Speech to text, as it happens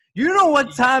You know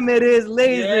what time it is,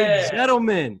 ladies Yeah. and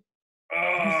gentlemen.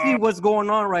 You see what's going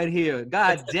on right here.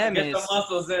 God damn it. Get the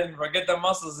muscles in, bro. Get the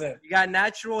muscles in. You got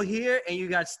natural here and you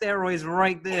got steroids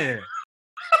right there.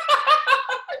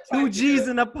 2 G's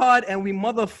in the pod and we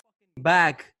motherfucking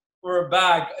back. We're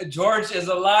back. George is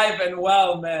alive and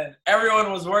well, man.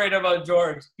 Everyone was worried about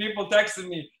George. People texted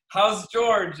me, how's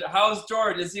George? How's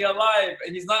George? Is he alive?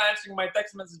 And he's not answering my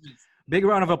text messages. Big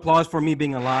round of applause for me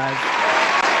being alive.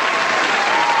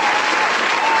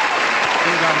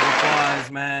 Big round of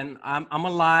applause, man. I'm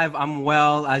alive. I'm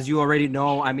well, as you already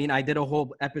know. I mean, I did a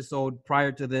whole episode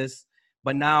prior to this,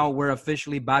 but now we're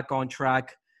officially back on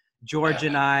track. George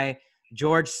and I.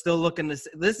 George still looking this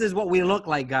is what we look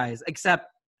like, guys. Except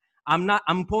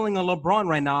I'm pulling a LeBron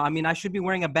right now. I mean, I should be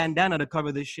wearing a bandana to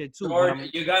cover this shit too.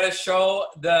 George, you gotta show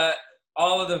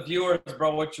all of the viewers,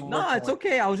 bro, what you want. No, it's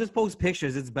okay. I'll just post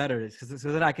pictures. It's better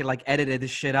so that I can like edit this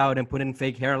shit out and put in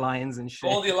fake hairlines and shit.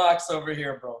 Goldilocks over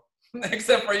here, bro.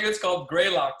 Except for you, it's called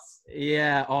Graylocks.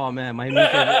 Yeah. Oh man, my new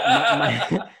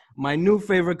favorite, my new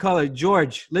favorite color.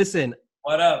 George, listen.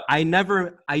 What up? I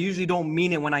usually don't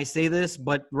mean it when I say this,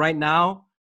 but right now,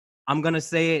 I'm gonna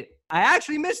say it. I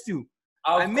actually missed you.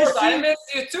 I missed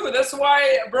you too. That's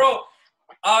why, bro.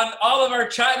 On all of our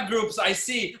chat groups, I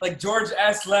see like George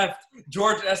S left.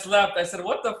 I said,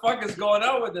 what the fuck is going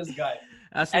on with this guy?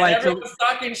 That's why everyone's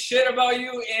talking shit about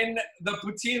you in the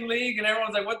Poutine League, and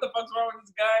everyone's like, what the fuck's wrong with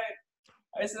this guy?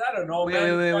 I said, I don't know,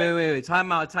 man. Wait.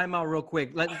 Time out real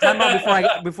quick. Time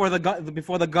out before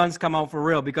the guns come out for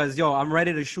real, because I'm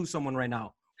ready to shoot someone right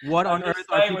now. What on earth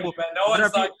are people?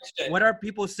 What are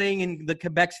people saying in the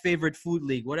Quebec's favorite food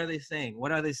league? What are they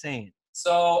saying?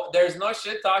 So there's no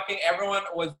shit talking. Everyone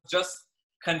was just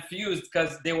confused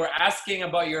because they were asking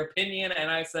about your opinion, and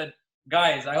I said,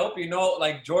 guys, I hope you know,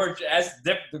 like George S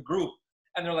dipped the group.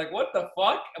 And they're like, what the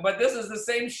fuck? But this is the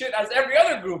same shit as every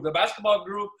other group. The basketball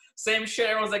group, same shit.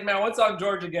 Everyone's like, man, what's on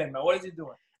George again, man? What is he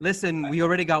doing? Listen, we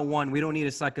already got one. We don't need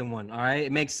a second one, all right?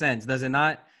 It makes sense, does it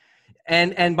not?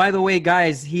 And by the way,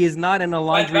 guys, he is not in a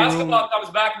laundry room. When basketball comes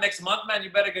back next month, man, you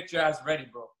better get your ass ready,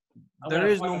 bro. There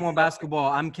is no more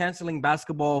basketball. I'm canceling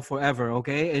basketball forever,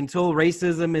 okay? Until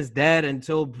racism is dead,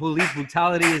 until police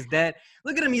brutality is dead.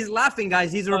 Look at him. He's laughing,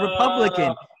 guys. He's a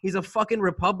Republican. He's a fucking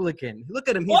Republican. Look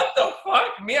at him. What the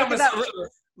fuck? Me, I'm a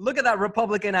socialist. Look at that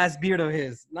Republican-ass beard of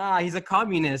his. Nah, he's a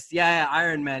communist. Yeah,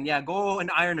 Iron Man. Yeah, go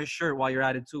and iron a shirt while you're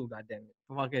at it too, goddammit.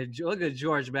 Fucking look at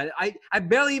George, man. I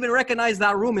barely even recognize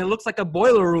that room. It looks like a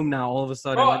boiler room now all of a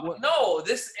sudden. Bro, no,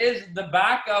 this is the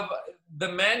back of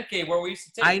the man cave where we used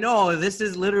to take. I know. This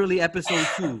is literally episode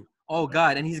 2. Oh,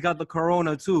 God. And he's got the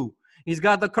corona, too. He's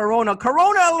got the corona.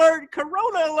 Corona alert.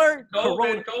 Corona alert.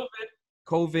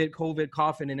 COVID,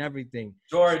 coughing and everything.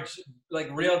 George, like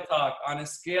real talk, on a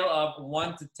scale of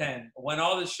 1 to 10, when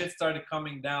all this shit started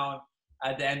coming down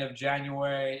at the end of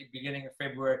January, beginning of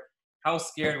February, how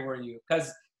scared were you?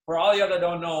 Because for all y'all that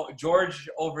don't know, George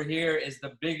over here is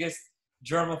the biggest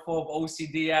germaphobe,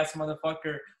 OCD-ass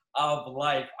motherfucker of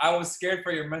life. I was scared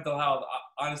for your mental health,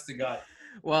 honest to God.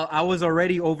 Well, I was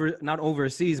already not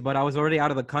overseas, but I was already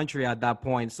out of the country at that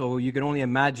point. So you can only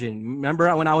imagine.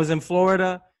 Remember when I was in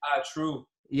Florida? True.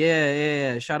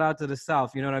 Yeah. Shout out to the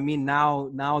South. You know what I mean? Now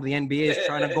the NBA is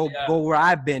trying to go where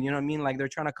I've been. You know what I mean? Like they're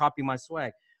trying to copy my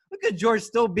swag. Look at George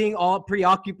still being all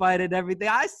preoccupied and everything.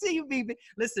 I see you being.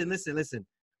 Listen.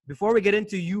 Before we get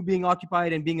into you being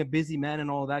occupied and being a busy man and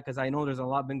all that, because I know there's a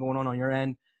lot been going on your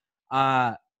end.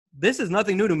 This is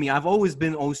nothing new to me. I've always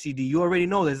been OCD. You already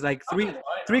know this. Like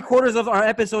three quarters of our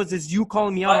episodes is you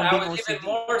calling me out on being OCD. I was even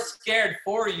more scared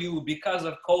for you because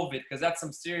of COVID, because that's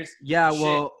some serious shit.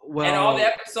 Well. And all the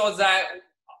episodes that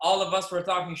all of us were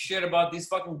talking shit about these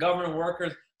fucking government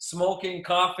workers smoking,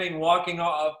 coughing, walking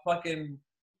fucking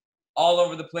all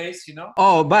over the place, you know?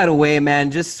 Oh, by the way,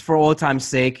 man, just for old time's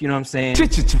sake, you know what I'm saying?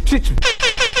 It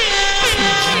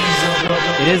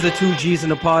is the 2 G's in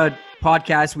the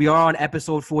podcast. We are on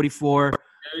episode 44.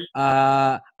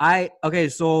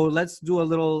 So let's do a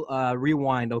little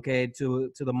rewind, okay,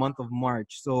 to the month of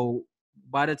March. So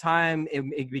by the time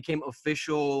it became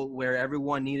official where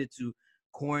everyone needed to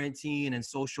quarantine and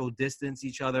social distance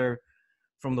each other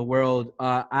from the world,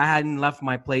 I hadn't left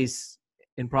my place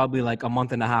in probably like a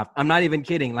month and a half. I'm not even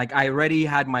kidding. Like I already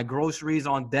had my groceries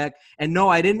on deck. And no,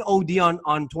 I didn't OD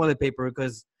on toilet paper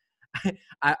because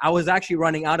I was actually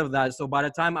running out of that. So by the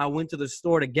time I went to the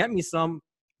store to get me some,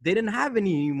 they didn't have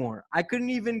any anymore. I couldn't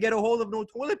even get a hold of no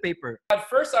toilet paper. At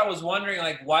first I was wondering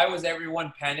like, why was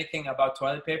everyone panicking about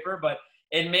toilet paper? But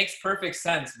it makes perfect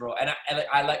sense, bro. And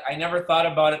I never thought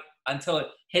about it until it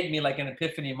hit me like an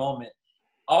epiphany moment.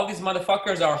 All these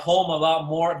motherfuckers are home a lot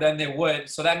more than they would.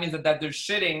 So that means that they're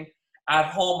shitting at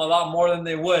home a lot more than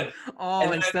they would. Oh,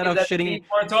 And instead of shitting,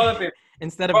 more toilet paper.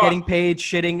 instead of Bro, getting paid,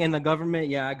 shitting in the government.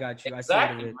 Yeah, I got you. I see what it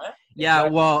exactly, is. man. Yeah,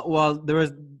 Exactly. well,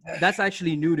 that's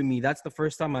actually new to me. That's the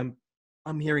first time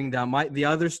I'm hearing that. The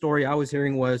other story I was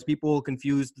hearing was people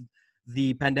confused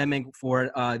the pandemic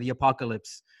for the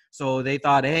apocalypse. So they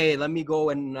thought, hey, let me go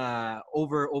and Buy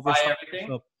overstock everything.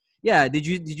 yourself. Yeah, did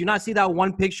you not see that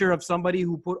one picture of somebody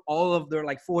who put all of their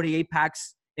like 48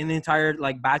 packs in the entire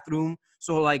like bathroom?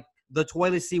 So like the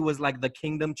toilet seat was like the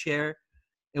kingdom chair.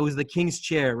 It was the king's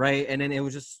chair, right? And then it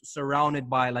was just surrounded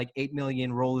by like 8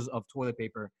 million rolls of toilet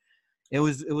paper. It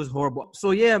was horrible.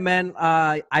 So yeah, man,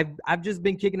 I've just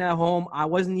been kicking at home. I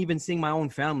wasn't even seeing my own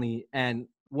family. And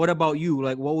what about you?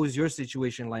 Like, what was your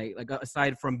situation like? Like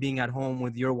aside from being at home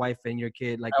with your wife and your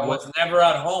kid, like I what? was never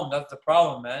at home. That's the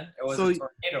problem, man. It was So a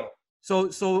tornado.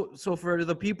 so for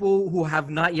the people who have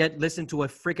not yet listened to a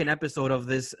freaking episode of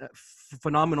this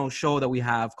phenomenal show that we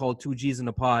have called Two G's in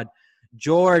the Pod,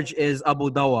 George is Abu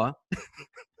Dawa.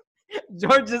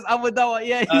 George is Abu Dawa.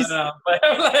 Yeah, I he's don't know, but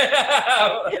I'm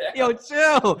like, yo,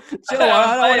 chill.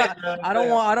 I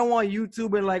don't want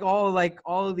YouTube and like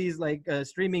all of these like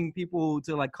streaming people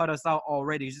to like cut us out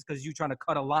already just because you trying to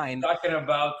cut a line. talking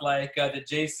about like the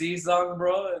JC song,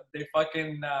 bro. They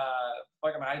fucking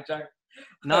hijacked.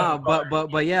 Nah,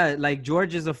 but yeah, like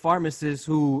George is a pharmacist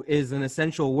who is an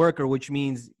essential worker, which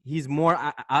means he's more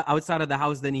outside of the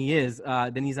house than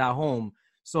than he's at home.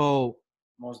 So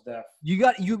Most deaf.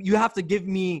 you have to give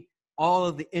me all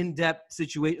of the in-depth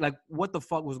situation, like what the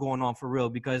fuck was going on for real,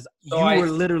 because So you I- were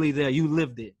literally there, you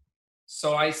lived it.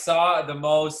 So I saw the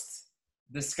most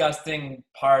disgusting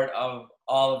part of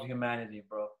all of humanity,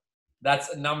 bro.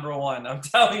 That's number one. I'm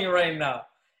telling you right now.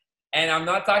 And I'm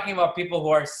not talking about people who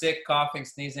are sick, coughing,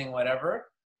 sneezing, whatever.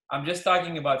 I'm just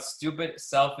talking about stupid,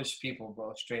 selfish people,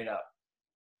 bro, straight up.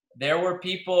 There were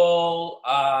people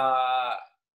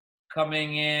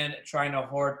coming in, trying to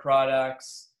hoard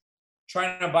products,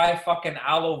 trying to buy fucking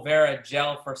aloe vera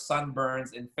gel for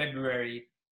sunburns in February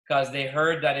because they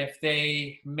heard that if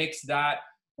they mix that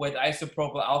with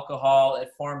isopropyl alcohol, it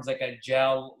forms like a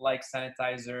gel-like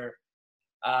sanitizer.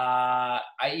 I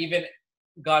even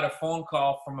got a phone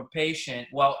call from a patient.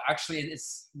 Well, actually,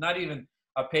 it's not even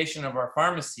a patient of our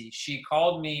pharmacy. She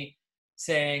called me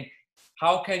saying,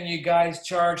 how can you guys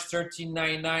charge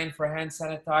 $13.99 for hand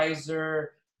sanitizer?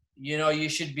 You know, you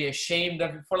should be ashamed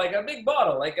of it for like a big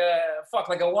bottle, like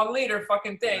a 1 liter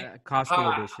fucking thing.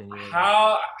 Costco edition.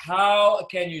 Yeah. How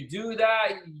can you do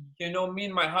that? You know, me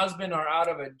and my husband are out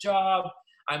of a job.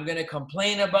 I'm gonna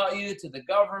complain about you to the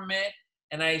government.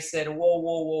 And I said,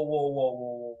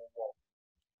 whoa.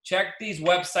 Check these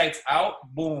websites out.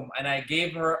 Boom. And I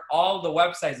gave her all the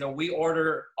websites that we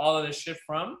order all of this shit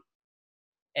from.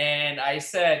 And I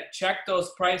said, check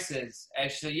those prices.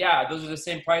 And she said, yeah, those are the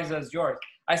same prices as yours.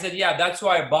 I said, yeah, that's who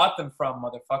I bought them from,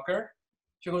 motherfucker.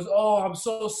 She goes, oh, I'm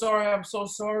so sorry.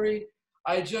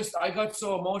 I got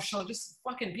so emotional. Just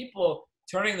fucking people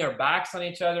turning their backs on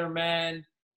each other, man.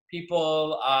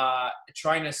 People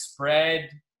trying to spread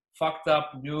fucked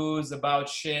up news about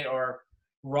shit or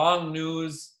wrong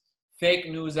news, fake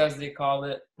news as they call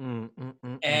it.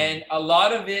 And a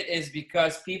lot of it is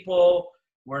because people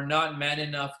were not man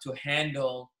enough to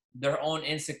handle their own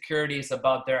insecurities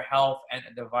about their health and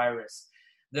the virus.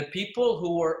 The people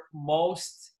who were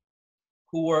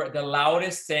the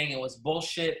loudest saying it was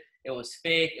bullshit, it was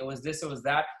fake, it was this, it was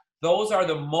that, those are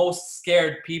the most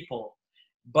scared people.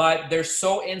 But they're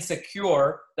so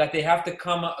insecure that they have to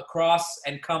come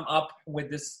up with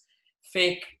this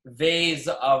fake vase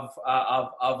of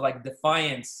like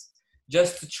defiance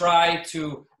just to try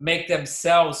to make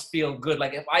themselves feel good.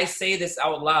 Like if I say this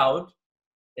out loud,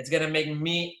 it's gonna make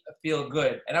me feel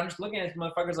good. And I'm just looking at these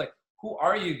motherfuckers like, who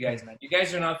are you guys, man? You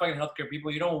guys are not fucking healthcare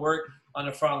people. You don't work on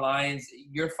the front lines.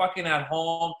 You're fucking at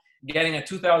home getting a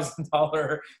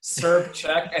 $2,000 CERB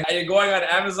check, and you're going on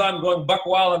Amazon, going buck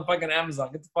wild on fucking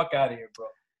Amazon. Get the fuck out of here, bro.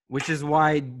 Which is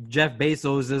why Jeff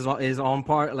Bezos is on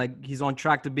part, like he's on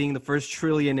track to being the first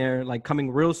trillionaire, like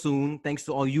coming real soon. Thanks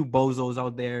to all you bozos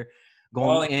out there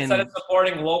going in. Instead of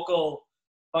supporting local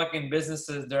fucking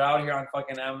businesses, they're out here on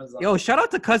fucking Amazon. Yo, shout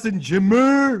out to cousin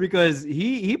Jimmer because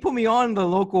he put me on the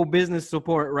local business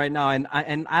support right now, and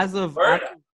as of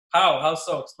how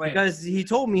so? Explain. Because he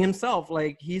told me himself,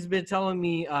 like he's been telling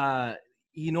me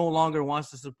he no longer wants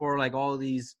to support like all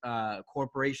these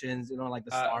corporations, you know, like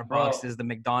the Starbucks, the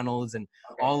McDonald's, and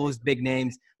all those big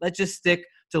names. Let's just stick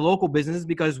to local business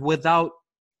because with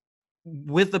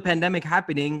the pandemic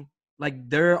happening, like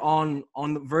they're on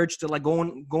the verge to like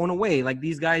going away. Like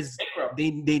these guys,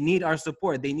 they need our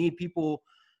support. They need people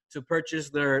to purchase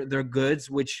their goods,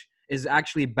 which is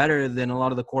actually better than a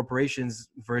lot of the corporations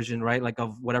version, right? Like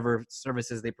of whatever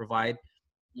services they provide.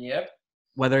 Yep.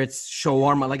 Whether it's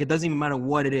shawarma, like it doesn't even matter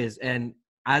what it is. And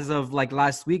as of like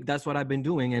last week, that's what I've been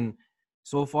doing. And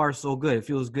so far, so good. It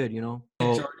feels good, you know?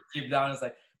 So, George deep down is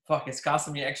like, fuck, it's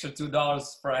costing me extra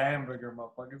 $2 for a hamburger,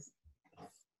 motherfuckers.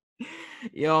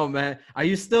 yo, man, are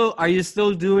you still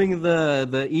doing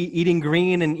the eating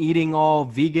green and eating all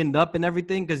veganed up and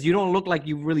everything? Because you don't look like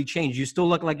you've really changed. You still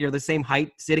look like you're the same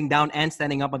height, sitting down and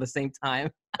standing up at the same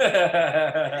time.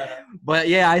 But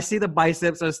yeah, I see the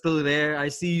biceps are still there. I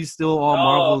see you still all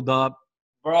marveled up.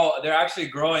 Bro, they're actually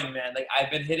growing, man. Like,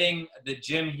 I've been hitting the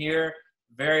gym here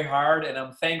very hard, and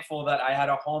I'm thankful that I had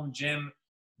a home gym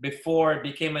before it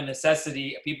became a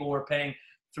necessity. People were paying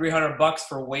 $300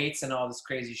 for weights and all this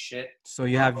crazy shit. So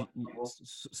you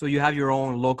have your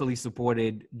own locally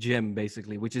supported gym,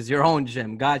 basically, which is your own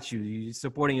gym. Got you. You're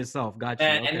supporting yourself. Got you.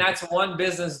 And that's one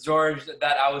business, George,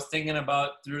 that I was thinking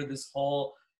about through this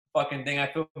whole fucking thing.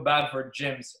 I feel bad for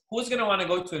gyms. Who's gonna want to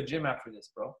go to a gym after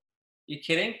this, bro? You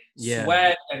kidding? Yeah.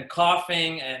 Sweat and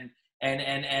coughing and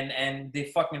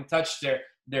they fucking touch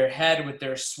their head with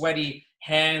their sweaty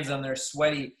hands on their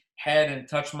sweaty head and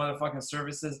touch motherfucking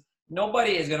surfaces.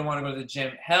 Nobody is going to want to go to the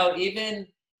gym. Hell, even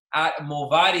at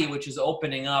Movati, which is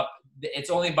opening up, it's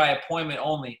only by appointment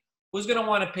only. Who's going to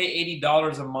want to pay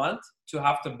 $80 a month to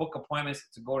have to book appointments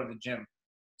to go to the gym?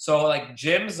 So, like,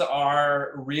 gyms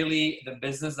are really the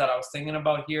business that I was thinking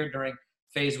about here during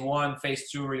phase 1, phase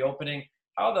 2 reopening.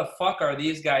 How the fuck are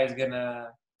these guys going to,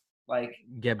 like...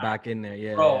 get back in there,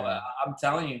 yeah. Bro, I'm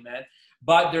telling you, man.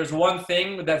 But there's one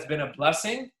thing that's been a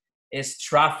blessing is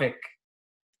traffic.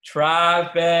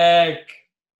 Traffic.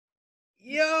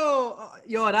 Yo,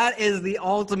 that is the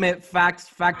ultimate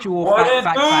factual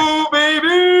fact,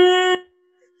 baby.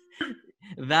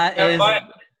 That is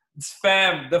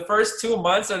fam. The first 2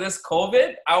 months of this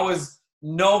COVID, I was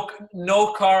no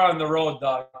car on the road,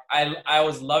 dog. I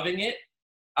was loving it.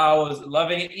 I was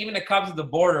loving it. Even the cops at the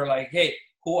border, like, hey,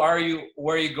 who are you?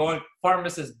 Where are you going?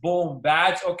 Pharmacist, boom,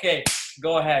 badge. Okay,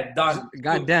 go ahead, done.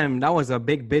 God damn, that was a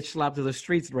big bitch slap to the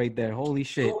streets right there. Holy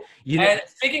shit. And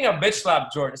speaking of bitch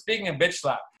slap, George,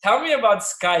 tell me about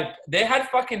Skype. They had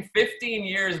fucking 15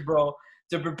 years, bro,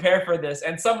 to prepare for this.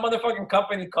 And some motherfucking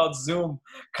company called Zoom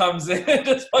comes in and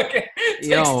just fucking takes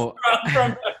the ground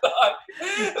from their dog.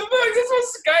 This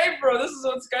was Skype, bro. This is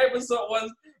what Skype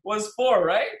was for,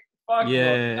 right? Fuck,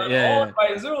 yeah, bro. yeah. Owned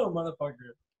by Zoom,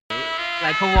 motherfucker.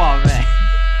 Like, come on, man.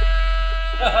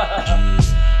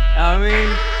 I mean,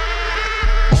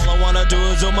 all I wanna do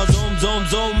is zoom,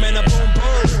 zoom, and a boom, boom.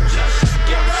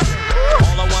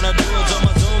 All I wanna do is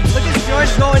zoom. Look at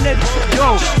George going in.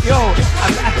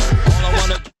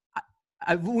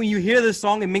 Yo. When you hear this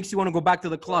song, it makes you want to go back to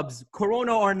the clubs,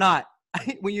 Corona or not.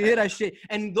 When you hear that shit,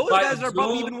 and those guys are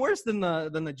probably even worse than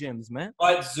the gyms, man.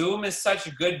 But Zoom is such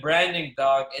a good branding,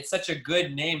 dog. It's such a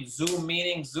good name. Zoom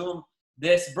meeting, Zoom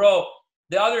this, bro.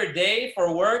 The other day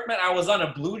for work, man, I was on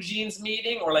a Blue Jeans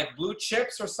meeting or like Blue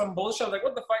Chips or some bullshit. I was like,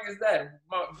 what the fuck is that?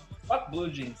 Fuck Blue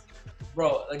Jeans.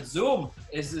 Bro, like Zoom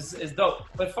is dope.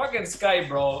 But fucking Skype,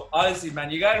 bro, honestly,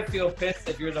 man, you gotta feel pissed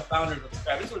if you're the founder of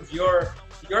Skype. This was your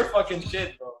fucking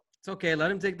shit, bro. It's okay. Let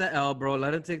him take the L, bro.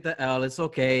 Let him take the L. It's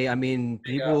okay. I mean,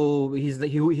 people, he's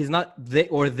not, they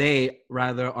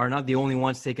are not the only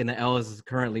ones taking the L's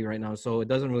currently right now. So it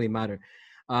doesn't really matter.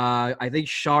 I think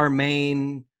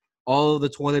Charmaine, all of the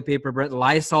toilet paper brand,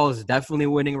 Lysol is definitely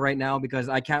winning right now because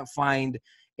I can't find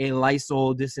a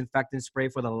Lysol disinfectant spray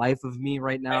for the life of me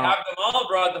right now. I have them all,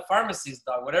 bro, at the pharmacies,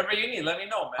 dog. Whatever you need, let me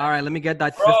know, man. All right, let me get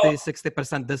that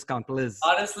 50-60% discount, please.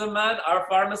 Honestly, man, our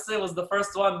pharmacy was the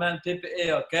first one, man. PPE,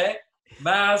 okay?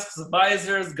 Masks,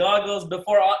 visors, goggles,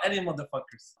 before any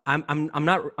motherfuckers.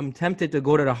 I'm tempted to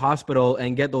go to the hospital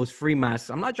and get those free masks.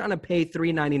 I'm not trying to pay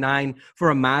 $3.99 for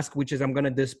a mask, which is I'm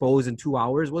gonna dispose in 2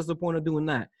 hours. What's the point of doing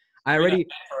that? I already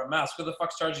for a mask. Who the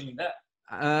fuck's charging you that?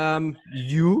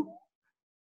 You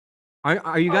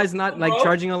are you guys not like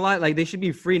charging a lot? Like they should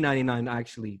be free 99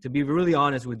 actually. To be really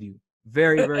honest with you,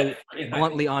 very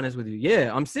bluntly honest with you.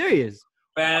 Yeah, I'm serious.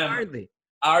 Bam.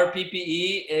 Our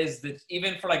PPE is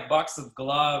even for like box of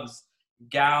gloves,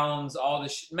 gowns, all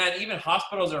this shit. Man, even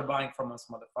hospitals are buying from us,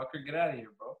 motherfucker. Get out of here,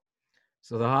 bro.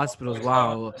 So the hospitals,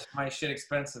 wow. My shit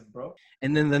expensive, bro.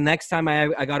 And then the next time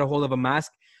I got a hold of a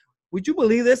mask, would you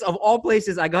believe this? Of all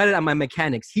places, I got it at my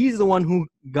mechanic's. He's the one who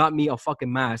got me a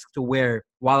fucking mask to wear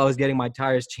while I was getting my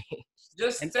tires changed.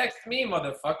 Just text me,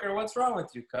 motherfucker. What's wrong with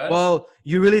you, cuz? Well,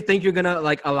 you really think you're gonna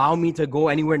like allow me to go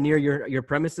anywhere near your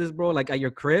premises, bro? Like at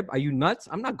your crib? Are you nuts?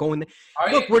 I'm not going there.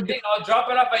 Look, I'll drop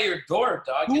it off at your door,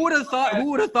 dog. Who would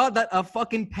have thought that a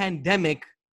fucking pandemic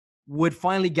would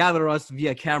finally gather us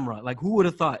via camera. Like, who would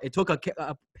have thought? It took a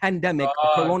pandemic, a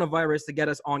coronavirus to get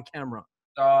us on camera.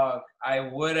 Dog, I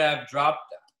would have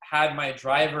had my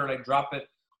driver like drop it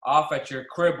off at your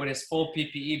crib with his full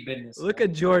PPE business. Look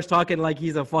at George talking like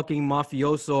he's a fucking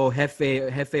mafioso,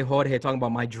 Jefe Jorge, talking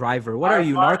about my driver. What are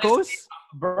you, Narcos?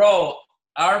 Bro,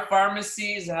 our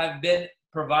pharmacies have been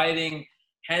providing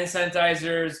hand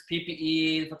sanitizers,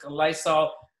 PPE, fucking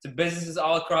Lysol to businesses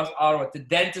all across Ottawa, to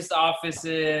dentist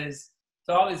offices,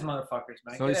 to all these motherfuckers,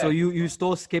 man. So you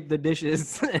still skipped the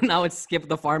dishes and now it's skipped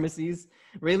the pharmacies?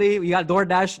 Really? You got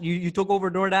DoorDash? You took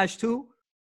over DoorDash too?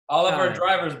 All of our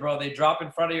drivers, bro, they drop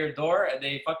in front of your door and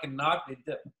they fucking knock, they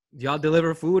dip. Do y'all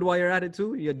deliver food while you're at it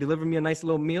too? You deliver me a nice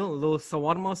little meal, a little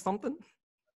shawarma or something?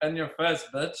 And your face,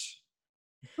 bitch.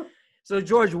 So,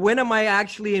 George, when am I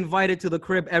actually invited to the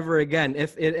crib ever again?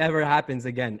 If it ever happens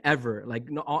again, ever? Like,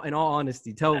 in all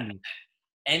honesty, tell me.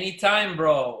 Anytime,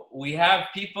 bro. We have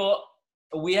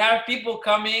people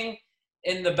coming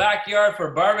in the backyard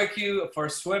for barbecue, for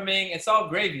swimming. It's all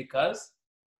gravy, cuz.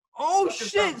 Oh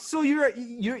shit! So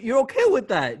you're okay with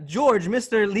that, George,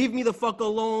 Mister? Leave me the fuck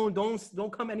alone.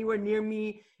 Don't come anywhere near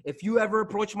me. If you ever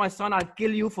approach my son, I'll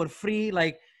kill you for free.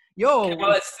 Like, yo. Okay,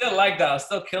 well, it's still like that. I'll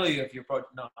still kill you if you approach.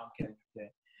 No, I'm kidding.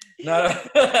 Okay. No.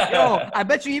 Yo, I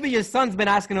bet you even your son's been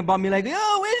asking about me. Like,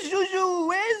 yo, where's Juju?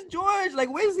 Where's George?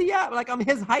 Like, where's he at? Like, I'm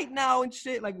his height now and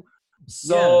shit. Like,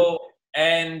 so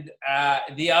and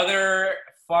the other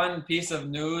fun piece of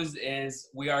news is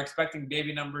we are expecting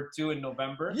baby number 2 in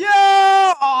November. Yo!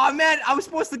 Oh man, I was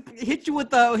supposed to hit you with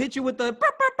the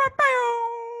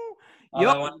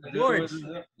Yo, George.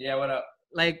 Yeah, what up?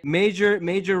 Like major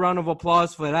round of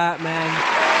applause for that, man.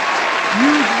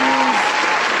 Huge news.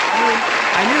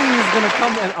 I knew he was gonna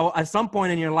come at some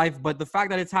point in your life, but the fact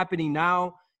that it's happening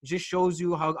now just shows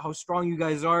you how strong you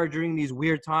guys are during these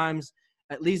weird times.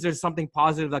 At least there's something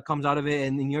positive that comes out of it,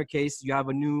 and in your case, you have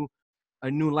a new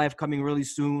life coming really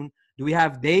soon. Do we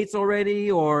have dates already,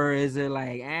 or is it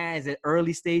like, is it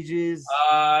early stages?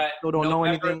 Still don't know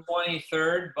anything.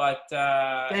 23rd, but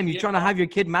damn, you trying to have your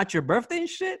kid match your birthday and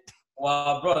shit?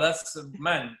 Well, bro,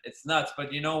 it's nuts.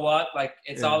 But you know what? Like,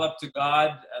 it's all up to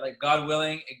God. Like, God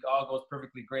willing, it all goes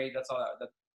perfectly great. That's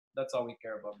all we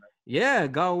care about, man. Yeah,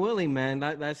 God willing, man.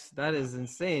 That is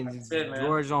insane. That's it, man.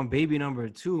 George on baby number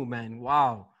 2, man.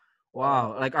 Wow.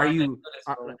 Like, are you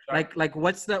like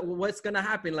what's gonna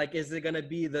happen? Like, is it gonna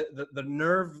be the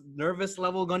nervous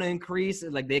level gonna increase?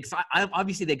 Like,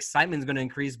 obviously the excitement is gonna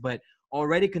increase, but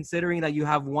already considering that you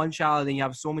have one child and you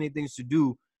have so many things to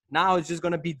do, now it's just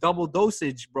gonna be double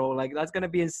dosage, bro. Like, that's gonna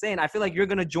be insane. I feel like you're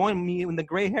gonna join me in the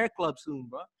gray hair club soon,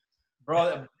 bro.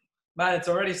 Bro, man, it's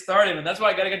already started, man. That's why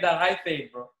I gotta get that high fade,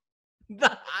 bro.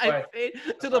 The high fade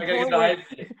to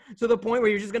the point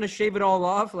where you're just gonna shave it all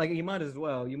off. Like, you might as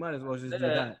well just do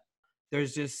that.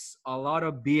 There's just a lot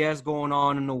of BS going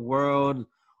on in the world,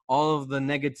 all of the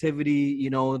negativity, you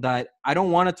know, that I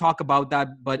don't want to talk about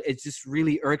that, but it just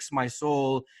really irks my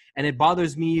soul, and it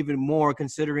bothers me even more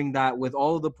considering that with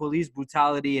all of the police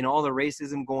brutality and all the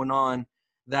racism going on,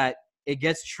 that it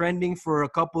gets trending for a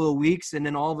couple of weeks, and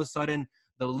then all of a sudden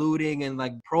the looting and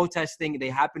like protesting, they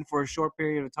happen for a short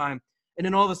period of time. And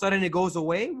then all of a sudden it goes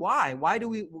away. Why?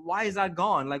 Why is that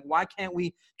gone? Like, why can't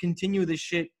we continue this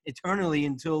shit eternally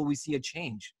until we see a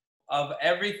change? Of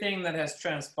everything that has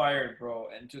transpired, bro,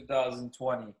 in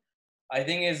 2020, I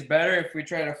think it's better if we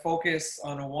try to focus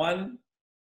on one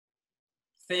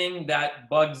thing that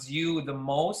bugs you the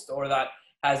most or that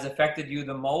has affected you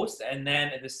the most, and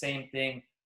then the same thing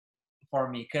for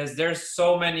me. Because there's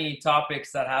so many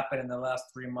topics that happened in the last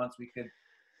 3 months we could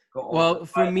go over. Well,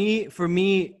 for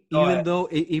me, even though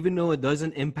it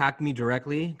doesn't impact me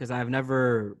directly, because I've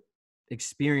never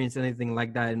experienced anything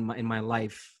like that in my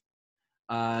life,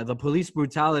 the police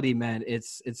brutality, man,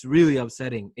 it's really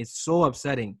upsetting. It's so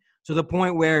upsetting to the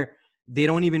point where they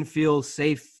don't even feel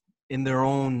safe in their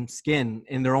own skin,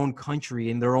 in their own country,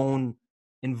 in their own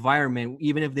environment.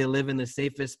 Even if they live in the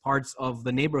safest parts of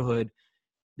the neighborhood,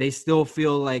 they still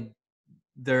feel like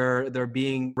they're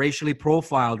being racially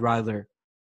profiled, rather.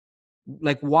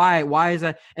 Like, why is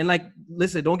that? And like,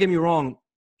 listen, don't get me wrong,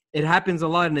 it happens a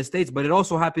lot in the States, but it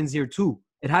also happens here too.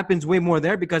 It happens way more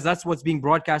there because that's what's being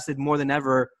broadcasted more than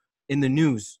ever in the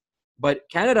news. But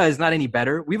Canada is not any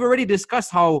better. We've already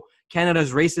discussed how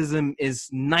Canada's racism is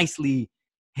nicely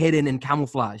hidden and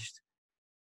camouflaged.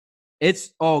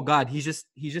 Oh God, he just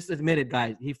admitted,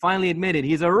 guys. He finally admitted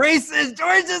he's a racist.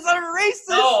 George is a racist.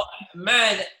 No,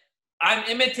 man, I'm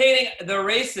imitating the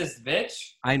racist, bitch.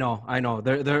 I know.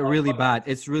 They're really bad.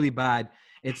 It's really bad.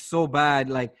 It's so bad.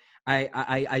 Like,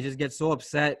 I just get so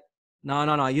upset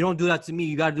No. You don't do that to me.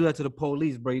 You gotta do that to the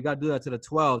police, bro. You gotta do that to the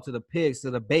 12, to the pigs,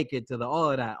 to the bacon, to the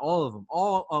all of that,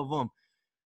 all of them.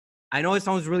 I know it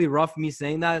sounds really rough me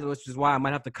saying that, which is why I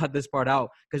might have to cut this part out,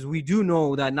 because we do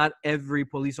know that not every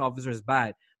police officer is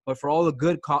bad. But for all the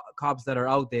good cops that are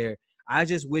out there, I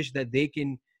just wish that they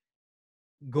can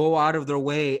go out of their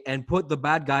way and put the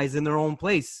bad guys in their own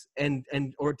place and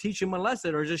or teach them a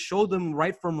lesson or just show them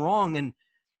right from wrong and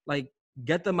like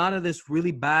get them out of this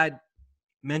really bad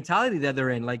mentality that they're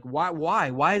in. Like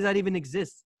why does that even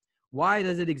exist? Why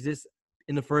does it exist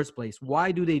in the first place?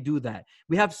 Why do they do that?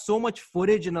 We have so much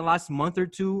footage in the last month or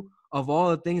two of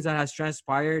all the things that has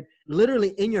transpired literally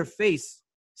in your face,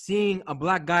 seeing a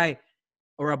black guy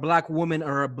or a black woman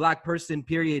or a black person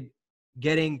period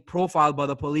getting profiled by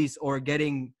the police or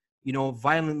getting,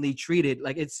 violently treated.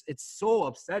 Like it's so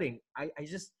upsetting. I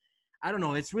don't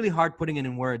know. It's really hard putting it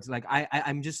in words. Like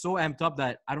I'm just so amped up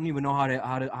that I don't even know how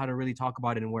to really talk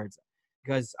about it in words,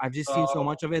 because I've just seen so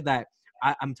much of it that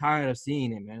I'm tired of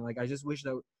seeing it, man. Like I just wish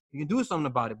that you can do something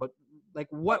about it. But like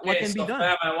what can be done?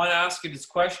 Fam, I want to ask you this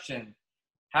question.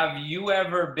 Have you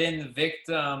ever been the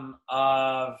victim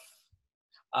of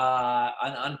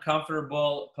an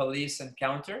uncomfortable police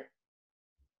encounter?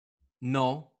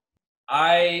 No.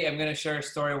 I am going to share a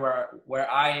story where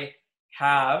I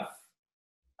have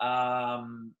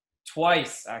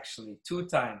twice, actually, 2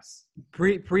 times.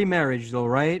 Pre-marriage though,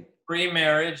 right?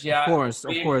 Pre-marriage, yeah. Of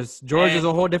course. George is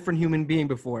a whole different human being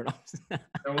before it.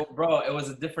 Bro, it was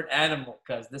a different animal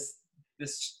because this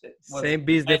was same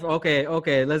beast, different.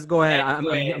 Okay, let's go ahead.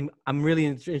 I'm really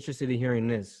interested in hearing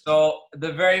this. So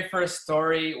the very first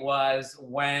story was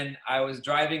when I was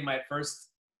driving my first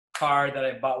car that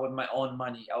I bought with my own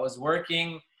money. I was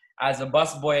working as a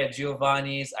busboy at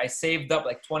Giovanni's. I saved up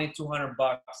like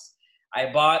 $2,200.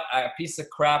 I bought a piece of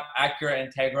crap Acura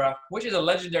Integra, which is a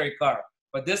legendary car.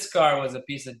 But this car was a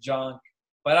piece of junk.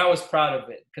 But I was proud of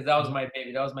it because that was my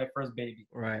baby. That was my first baby.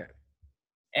 Right.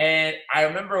 And I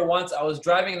remember once I was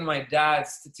driving to my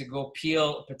dad's to go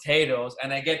peel potatoes,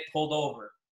 and I get pulled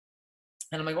over.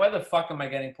 And I'm like, why the fuck am I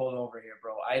getting pulled over here,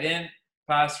 bro? I didn't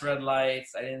pass red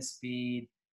lights. I didn't speed.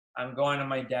 I'm going to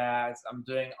my dad's. I'm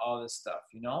doing all this stuff,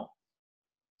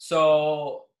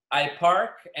 So I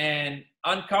park, and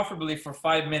uncomfortably for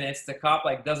 5 minutes, the cop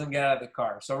doesn't get out of the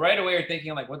car. So right away you're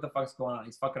thinking what the fuck's going on?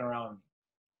 He's fucking around with me.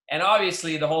 And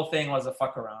obviously the whole thing was a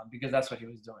fuck around because that's what he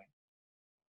was doing.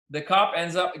 The cop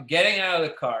ends up getting out of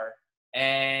the car,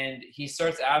 and he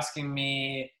starts asking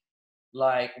me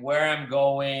where I'm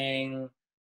going,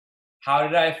 how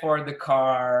did I afford the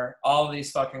car, all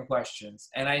these fucking questions.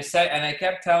 And I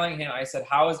kept telling him, I said,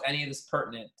 how is any of this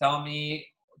pertinent? Tell me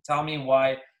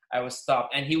why I was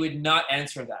stopped. And he would not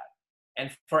answer that. And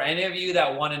for any of you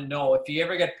that want to know, if you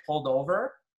ever get pulled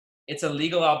over, it's a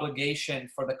legal obligation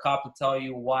for the cop to tell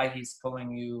you why he's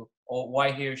pulling you or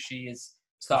why he or she is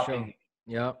stopping you.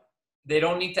 Yeah. They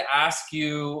don't need to ask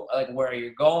you where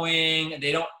you're going.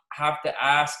 They don't have to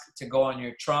ask to go on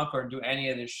your trunk or do any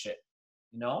of this shit,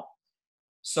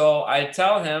 So I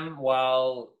tell him,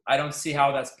 well, I don't see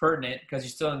how that's pertinent because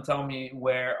you still didn't tell me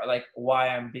why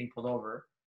I'm being pulled over.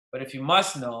 But if you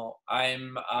must know,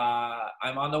 I'm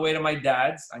on the way to my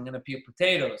dad's. I'm gonna peel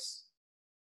potatoes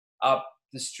up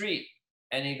the street.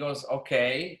 And he goes,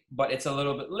 okay, but it's a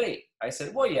little bit late. I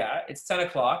said, well, yeah, it's 10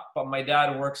 o'clock, but my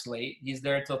dad works late. He's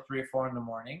there till 3 or 4 in the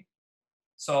morning.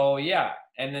 So, yeah.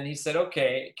 And then he said,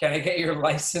 okay, can I get your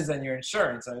license and your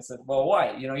insurance? And I said, well,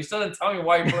 why? You still didn't tell me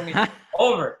why you're pulling me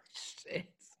over.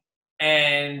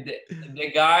 And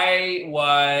the guy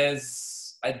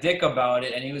was a dick about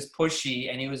it, and he was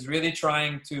pushy, and he was really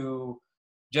trying to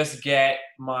just get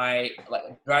my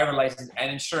driver license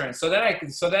and insurance. So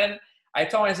then I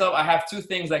told myself I have 2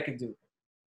 things I could do.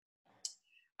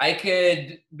 I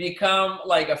could become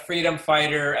a freedom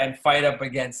fighter and fight up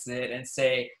against it and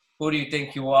say, who do you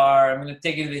think you are? I'm going to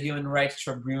take you to the Human Rights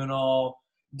Tribunal.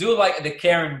 Do the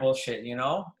Karen bullshit,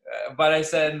 But I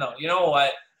said, no, you know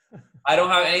what? I don't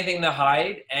have anything to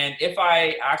hide. And if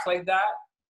I act like that,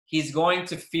 he's going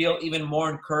to feel even more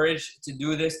encouraged to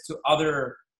do this to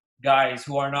other guys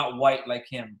who are not white like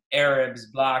him, Arabs,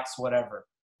 blacks, whatever.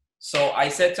 So I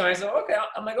said to myself, okay,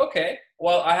 I'm okay,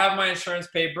 well, I have my insurance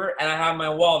paper and I have my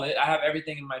wallet. I have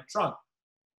everything in my trunk.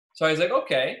 So I was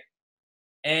okay.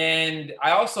 And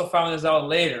I also found this out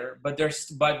later, but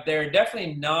they're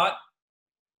definitely not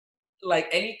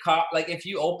any cop. If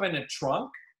you open a trunk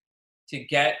to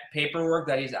get paperwork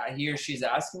that he or she's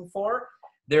asking for,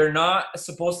 they're not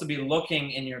supposed to be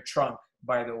looking in your trunk,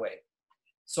 by the way.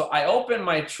 So I open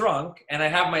my trunk and I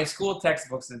have my school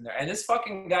textbooks in there. And this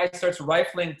fucking guy starts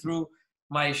rifling through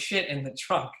my shit in the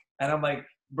trunk. And I'm like,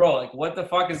 bro, what the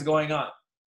fuck is going on?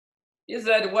 He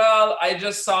said, well, I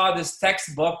just saw this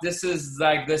textbook. This is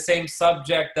like the same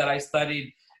subject that I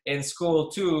studied in school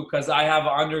too, because I have an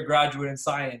undergraduate in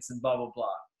science and blah, blah, blah.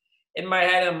 In my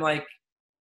head, I'm like,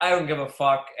 I don't give a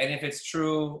fuck. And if it's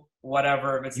true,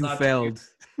 whatever. If it's You not failed.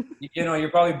 true, you're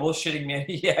probably bullshitting me.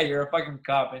 Yeah, you're a fucking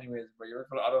cop anyways, but you're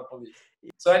for the auto police.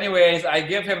 So anyways, I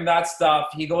give him that stuff.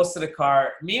 He goes to the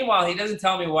car. Meanwhile, he doesn't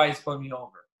tell me why he's pulling me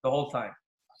over the whole time.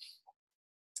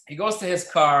 He goes to his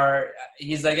car.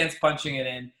 He's against punching it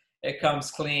in. It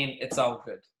comes clean. It's all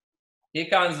good. He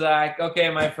comes back. Okay,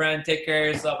 my friend, take care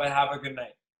of yourself and have a good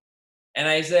night. And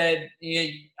I said,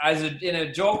 in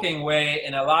a joking way,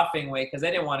 in a laughing way, because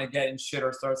I didn't want to get in shit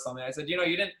or start something. I said, you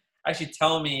didn't actually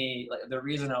tell me like the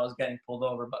reason I was getting pulled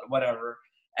over, but whatever.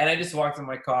 And I just walked in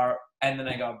my car, and then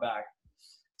I got back.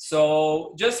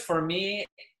 So just for me,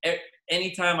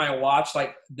 anytime I watch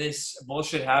like this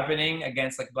bullshit happening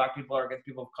against like black people or against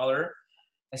people of color,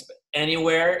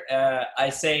 anywhere, I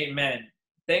say, man,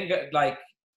 thank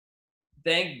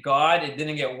God it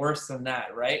didn't get worse than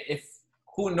that, right?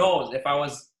 Who knows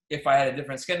if I had a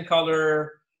different skin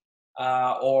color,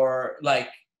 or like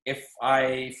if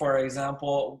I, for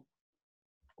example,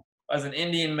 as an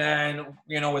Indian man,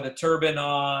 with a turban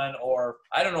on, or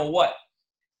I don't know what,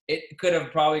 it could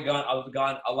have probably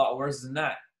gone a lot worse than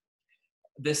that.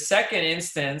 The second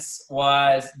instance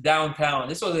was downtown.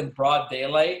 This was in broad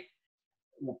daylight,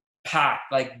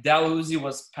 packed. Like Dalhousie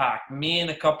was packed. Me and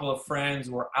a couple of friends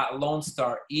were at Lone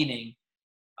Star eating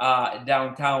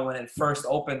downtown when it first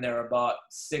opened there about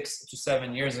 6 to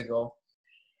 7 years ago.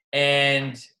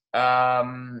 And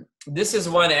this is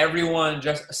when everyone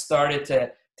just started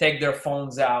to take their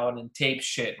phones out and tape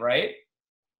shit, right?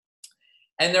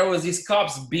 And there was these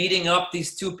cops beating up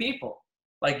these two people,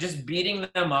 like just beating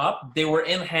them up. They were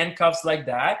in handcuffs like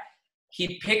that.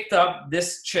 He picked up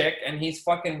this chick and he's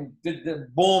fucking did the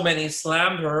boom, and he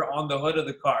slammed her on the hood of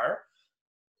the car.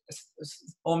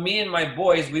 So me and my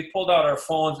boys, we pulled out our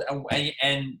phones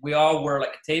and we all were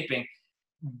like taping.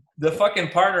 The fucking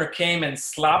partner came and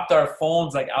slapped our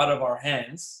phones like out of our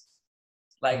hands,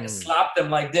 like slapped them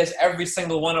like this, every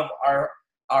single one of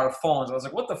our phones. I was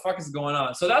like, what the fuck is going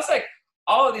on? So that's like,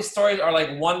 all of these stories are like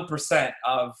 1%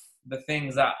 of the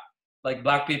things that like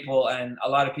black people and a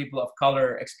lot of people of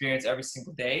color experience every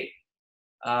single day.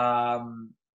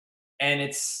 And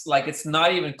it's like, it's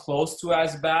not even close to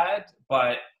as bad,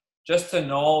 but just to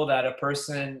know that a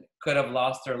person could have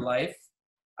lost their life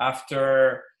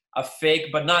after a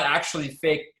fake, but not actually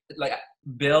fake, like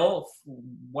bill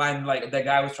when like the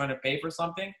guy was trying to pay for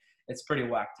something, it's pretty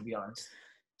whack, to be honest.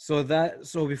 So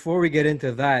before we get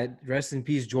into that, rest in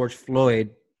peace, George Floyd.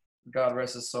 God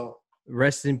rest his soul.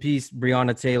 Rest in peace,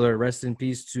 Breonna Taylor. Rest in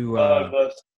peace to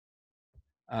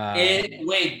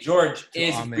wait, George,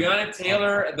 is Ahmed. Breonna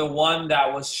Taylor the one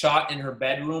that was shot in her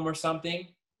bedroom or something?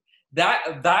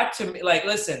 That to me, like,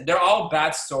 listen, they're all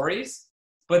bad stories,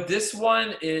 but this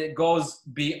one, it goes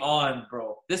beyond,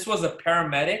 bro. This was a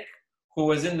paramedic who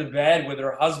was in the bed with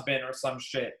her husband or some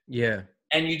shit. Yeah.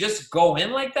 And you just go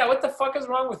in like that? What the fuck is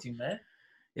wrong with you, man?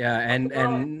 Yeah,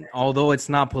 and although it's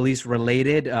not police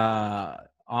related,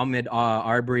 Ahmed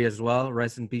Arbery as well.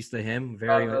 Rest in peace to him.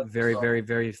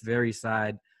 Very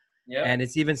sad. Yeah. And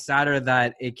it's even sadder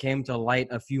that it came to light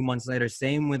a few months later.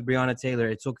 Same with Breonna Taylor.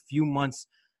 It took a few months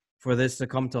for this to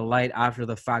come to light after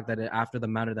the fact after the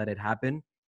matter that it happened,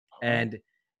 and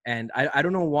I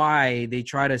don't know why they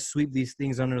try to sweep these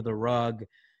things under the rug.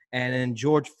 And then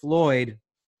George Floyd,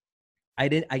 I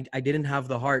didn't have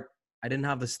the heart. I didn't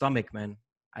have the stomach, man.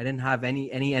 I didn't have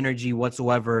any energy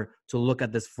whatsoever to look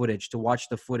at this footage, to watch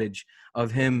the footage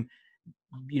of him,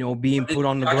 being put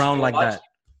on the ground like that.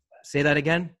 Say that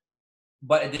again?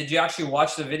 But did you actually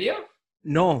watch the video?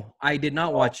 No, I did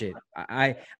not watch it.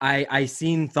 I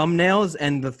seen thumbnails,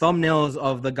 and the thumbnails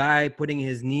of the guy putting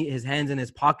his hands in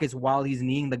his pockets while he's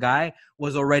kneeing the guy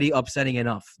was already upsetting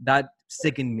enough. That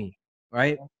sickened me,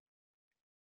 right?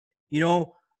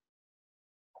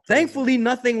 Thankfully,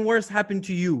 nothing worse happened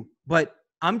to you. But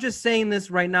I'm just saying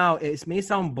this right now. It may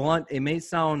sound blunt. It may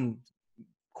sound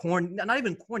corny. Not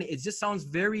even corny. It just sounds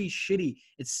very shitty.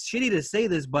 It's shitty to say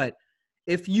this, but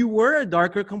if you were a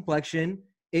darker complexion,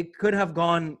 it could have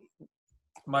gone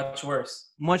much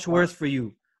worse for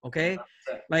you. Okay?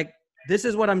 Like, this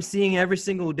is what I'm seeing every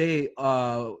single day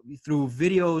through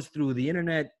videos, through the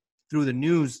internet, through the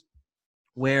news,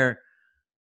 where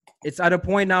it's at a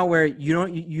point now where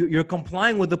you're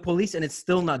complying with the police and it's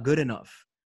still not good enough.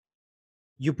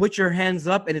 You put your hands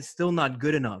up and it's still not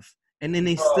good enough. And then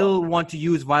they still want to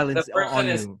use violence on you. The person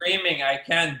is screaming, I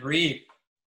can't breathe.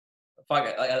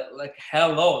 Fuck, like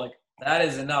hello, like that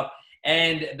is enough.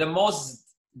 And the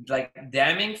most like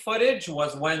damning footage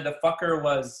was when the fucker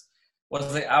was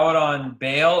like out on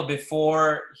bail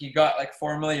before he got like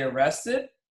formally arrested.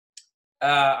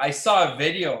 I saw a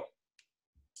video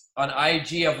on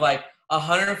IG of like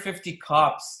 150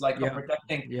 cops like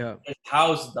protecting his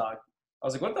house, dog. I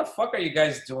was like, what the fuck are you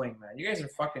guys doing, man? You guys are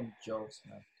fucking jokes,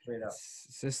 man. Straight up.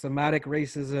 Systematic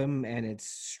racism, and it's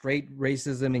straight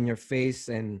racism in your face.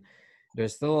 And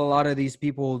there's still a lot of these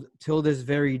people till this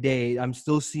very day. I'm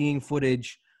still seeing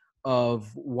footage of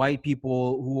white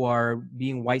people who are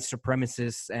being white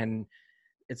supremacists, and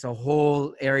it's a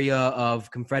whole area of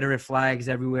Confederate flags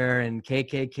everywhere and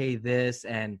KKK this,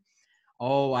 and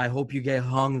oh, I hope you get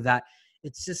hung. That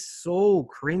it's just so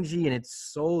cringy, and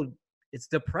it's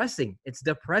depressing. It's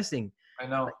depressing. I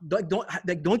know.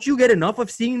 Don't you get enough of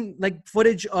seeing like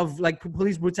footage of like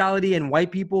police brutality and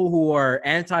white people who are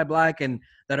anti-black and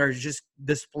that are just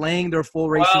displaying their full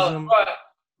racism? Well,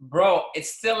 bro,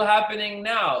 it's still happening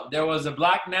now. There was a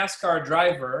black NASCAR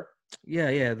driver.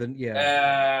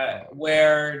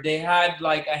 Where they had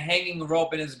like a hanging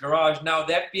rope in his garage. Now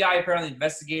the FBI apparently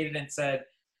investigated and said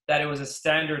that it was a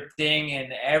standard thing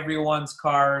in everyone's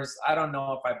cars. I don't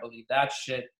know if I believe that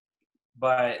shit,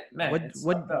 but man,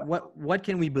 what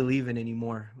can we believe in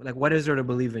anymore? Like, what is there to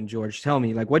believe in, George? Tell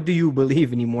me, like, what do you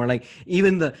believe anymore? Like,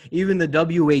 even the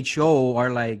WHO are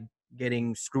like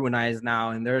getting scrutinized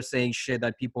now, and they're saying shit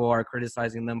that people are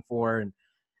criticizing them for, and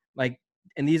like,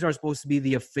 and these are supposed to be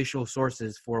the official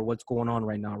sources for what's going on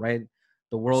right now, right?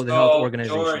 The World Health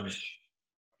Organization. George,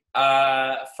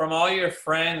 from all your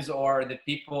friends or the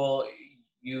people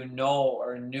you know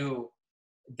or knew,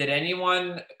 did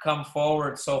anyone come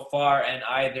forward so far and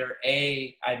either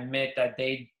admit that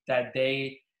they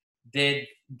did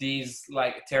these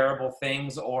like terrible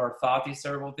things or thought these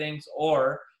terrible things,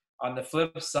 or on the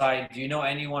flip side, do you know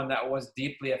anyone that was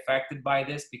deeply affected by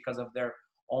this because of their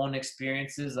own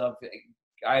experiences of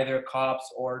either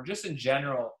cops or just in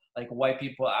general, like white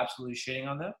people absolutely shitting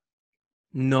on them?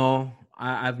 No,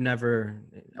 I've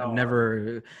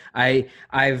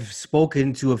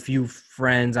spoken to a few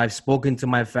friends. I've spoken to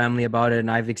my family about it,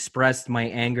 and I've expressed my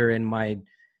anger and my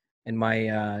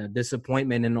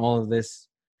disappointment in all of this,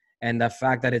 and the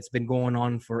fact that it's been going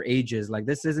on for ages. Like,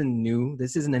 this isn't new.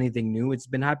 This isn't anything new. It's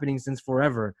been happening since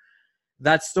forever.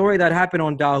 That story that happened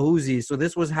on Dalhousie. So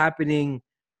this was happening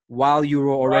while you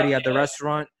were already at the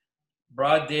restaurant.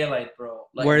 Broad daylight, bro.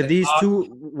 Like, were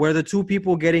the two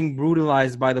people getting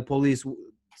brutalized by the police?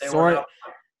 They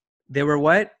were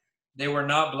what? They were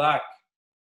not black.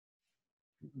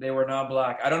 They were not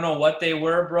black. I don't know what they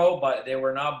were, bro, but they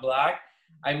were not black.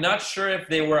 I'm not sure if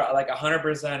they were like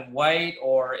 100% white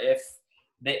or if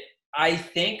they. I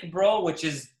think, bro, which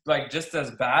is like just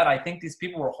as bad. I think these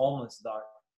people were homeless, dog,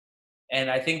 and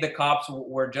I think the cops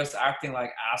were just acting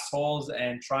like assholes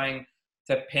and trying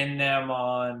to pin them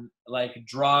on like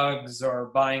drugs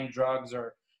or buying drugs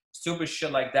or stupid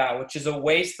shit like that, which is a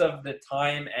waste of the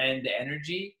time and the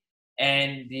energy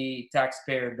and the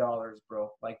taxpayer dollars,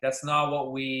 bro. Like, that's not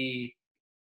what we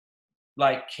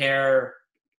like care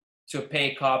to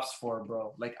pay cops for,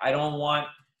 bro. Like, I don't want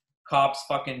cops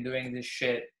fucking doing this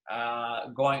shit,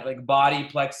 going like body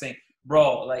plexing,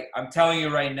 bro. Like, I'm telling you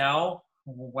right now,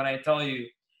 when I tell you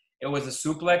it was a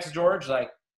suplex, George, like,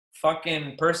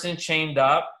 fucking person chained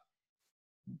up,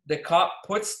 the cop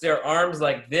puts their arms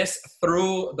like this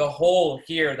through the hole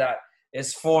here that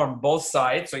is formed both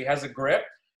sides, so he has a grip,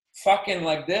 fucking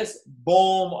like this,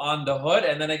 boom on the hood,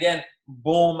 and then again,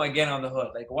 boom again on the hood.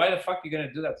 Like, why the fuck are you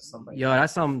gonna do that to somebody? Yo,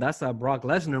 that's a Brock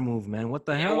Lesnar move, man. What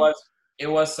the hell? It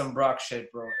was some Brock shit,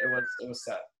 bro. It was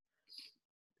sad.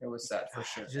 It was sad for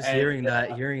sure. Just hearing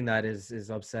that is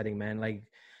upsetting, man. Like,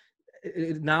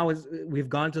 now we've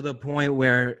gone to the point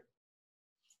where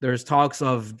there's talks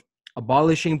of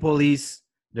abolishing police.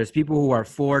 There's people who are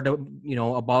for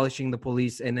abolishing the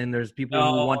police, and then there's people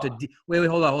who want to wait,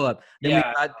 hold up. Then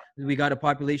we got a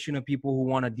population of people who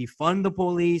want to defund the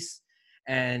police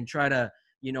and try to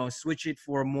switch it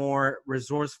for more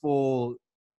resourceful,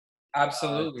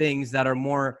 absolutely, things that are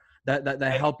more that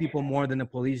help people more than the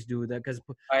police do. That because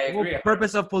I agree. The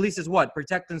purpose of police is what?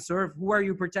 Protect and serve. Who are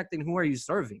you protecting? Who are you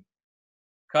serving?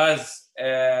 Because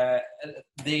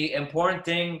the important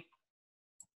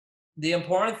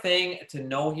thing to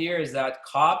know here is that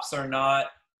cops are not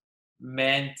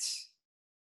meant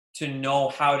to know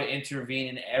how to intervene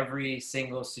in every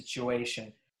single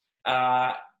situation.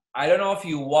 I don't know if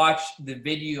you watched the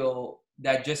video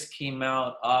that just came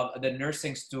out of the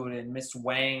nursing student, Miss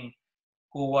Wang,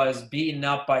 who was beaten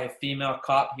up by a female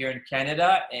cop here in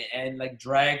Canada and like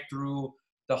dragged through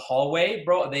the hallway,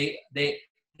 bro.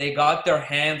 They got their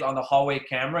hands on the hallway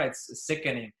camera. It's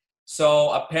sickening. So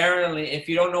apparently, if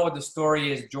you don't know what the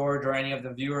story is, George, or any of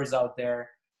the viewers out there,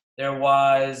 there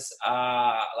was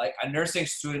like a nursing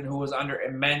student who was under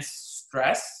immense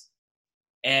stress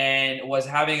and was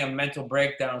having a mental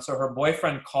breakdown. So her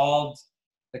boyfriend called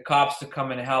the cops to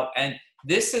come and help. And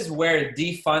this is where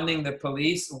defunding the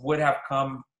police would have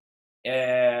come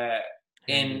in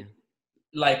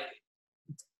like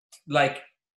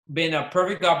been a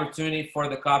perfect opportunity for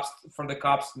the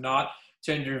cops not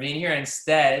to intervene here.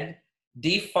 Instead,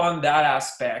 defund that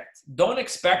aspect. Don't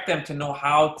expect them to know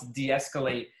how to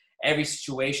de-escalate every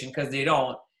situation, because they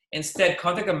don't. Instead,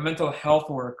 contact a mental health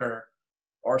worker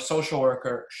or social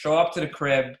worker. Show up to the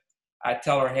crib. I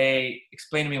tell her, hey,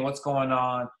 explain to me what's going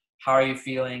on. How are you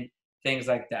feeling? Things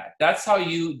like that. That's how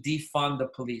you defund the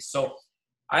police. So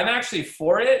I'm actually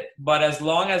for it, but as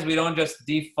long as we don't just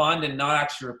defund and not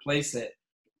actually replace it.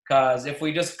 Because if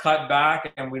we just cut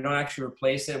back and we don't actually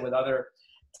replace it with other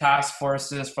task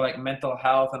forces for like mental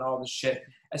health and all this shit,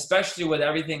 especially with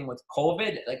everything with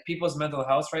COVID, like people's mental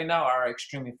health right now are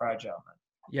extremely fragile, man.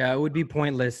 Yeah, it would be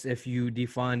pointless if you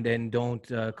defund and don't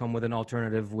come with an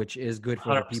alternative, which is good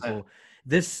for 100%. the people.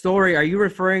 This story, are you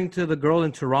referring to the girl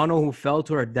in Toronto who fell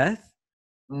to her death?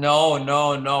 No.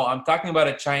 I'm talking about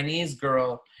a Chinese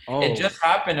girl. Oh. It just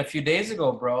happened a few days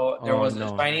ago, bro. There was a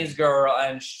Chinese girl,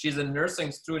 and she's a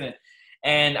nursing student.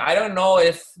 And I don't know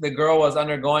if the girl was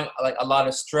undergoing like a lot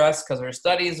of stress because her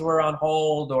studies were on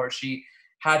hold, or she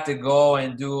had to go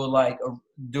and do on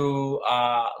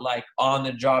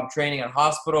the job training at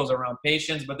hospitals around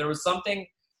patients. But there was something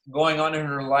going on in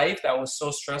her life that was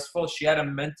so stressful. She had a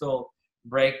mental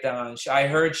breakdown. I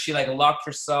heard she like locked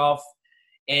herself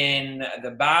in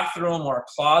the bathroom or a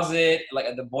closet.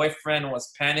 Like the boyfriend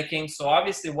was panicking. So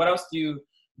obviously, what else do you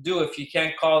do if you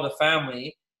can't call the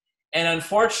family? And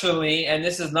unfortunately, and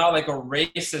this is not like a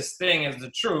racist thing, is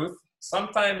the truth,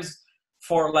 sometimes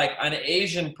for like an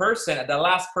Asian person, the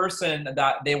last person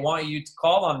that they want you to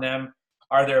call on them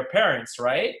are their parents,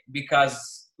 right?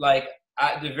 Because like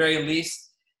at the very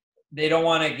least, they don't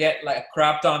want to get like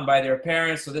crapped on by their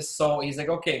parents. So he's like,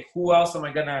 okay, who else am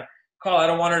I going to call? I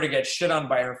don't want her to get shit on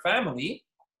by her family,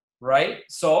 right?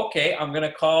 So, okay, I'm going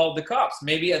to call the cops.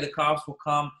 Maybe the cops will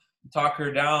come, talk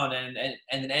her down, and it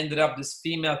ended up this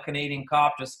female Canadian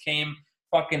cop just came,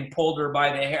 fucking pulled her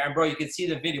by the hair. And bro, you can see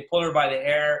the video, pulled her by the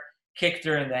hair, kicked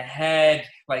her in the head,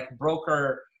 like broke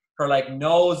her like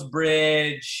nose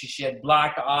bridge. She had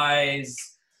black eyes.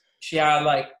 She had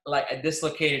like a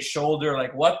dislocated shoulder.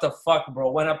 Like, what the fuck,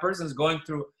 bro? When a person's going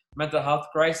through mental health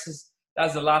crisis,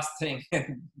 that's the last thing.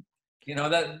 You know,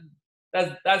 that's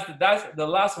the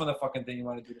last motherfucking thing you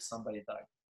want to do to somebody, dog.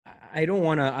 I don't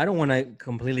want to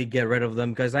completely get rid of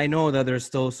them, because I know that there's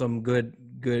still some good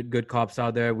cops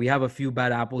out there. We have a few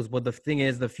bad apples, but the thing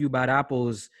is, the few bad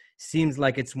apples seems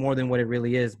like it's more than what it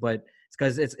really is. But it's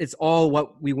because it's all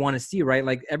what we want to see, right?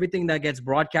 Like everything that gets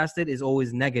broadcasted is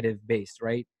always negative based,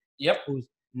 right? Yep.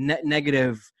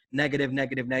 Negative,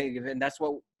 and that's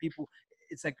what people.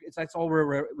 It's like all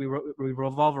we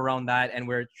revolve around that, and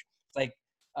it's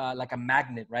like a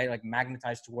magnet, right? Like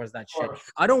magnetized towards that shit.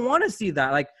 I don't want to see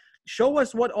that. Like, show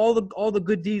us what all the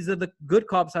good deeds that the good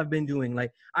cops have been doing.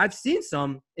 Like, I've seen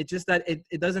some. It's just that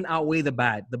it doesn't outweigh the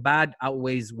bad. The bad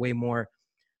outweighs way more.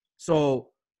 So,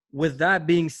 with that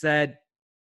being said,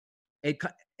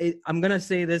 I'm gonna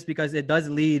say this because it does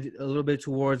lead a little bit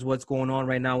towards what's going on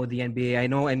right now with the NBA. I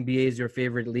know NBA is your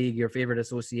favorite league, your favorite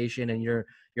association, and your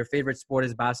favorite sport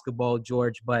is basketball,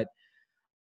 George. But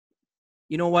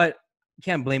you know what?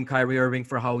 Can't blame Kyrie Irving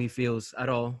for how he feels at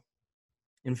all.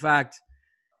 In fact,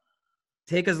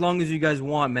 take as long as you guys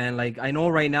want, man. Like, I know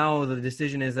right now the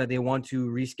decision is that they want to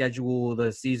reschedule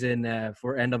the season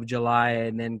for end of July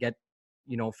and then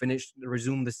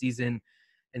resume the season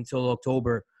until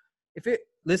October. If it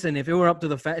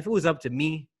was up to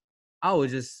me, I would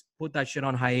just put that shit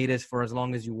on hiatus for as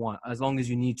long as you want, as long as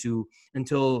you need to,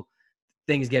 until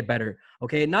things get better.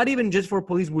 Okay, not even just for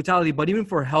police brutality, but even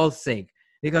for health's sake.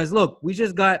 Because look, we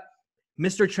just got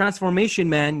Mr. Transformation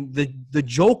Man, the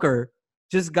Joker,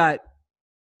 just got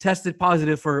tested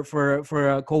positive for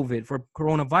COVID, for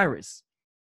coronavirus.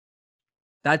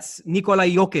 That's Nikola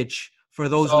Jokic, for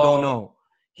those who don't know.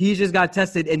 He just got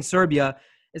tested in Serbia.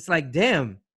 It's like,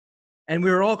 damn. And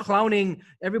we were all clowning,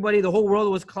 everybody, the whole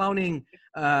world was clowning,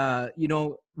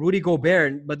 Rudy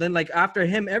Gobert. But then, like, after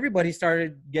him, everybody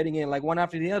started getting it, like, one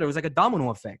after the other. It was like a domino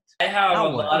effect. I have a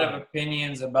lot of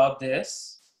opinions about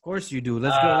this. Of course you do.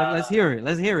 Let's go. Let's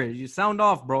hear it. You sound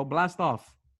off, bro. Blast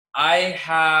off. I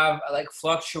have, like,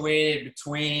 fluctuated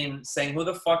between saying, who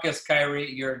the fuck is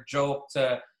Kyrie? You're a joke,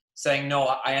 to saying,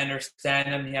 no, I understand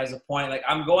him. He has a point. Like,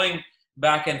 I'm going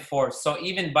back and forth. So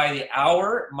even by the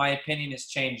hour, my opinion is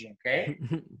changing, okay?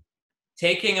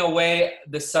 Taking away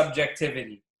the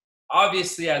subjectivity.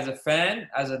 Obviously, as a fan,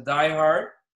 as a diehard,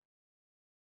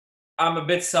 I'm a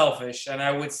bit selfish, and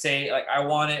I would say, like, I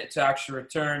want it to actually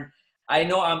return. I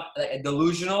know I'm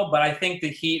delusional, but I think the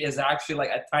Heat is actually like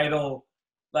a title,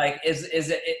 like is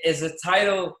a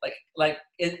title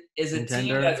is a Contender.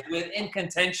 team that's within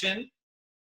contention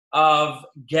of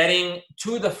getting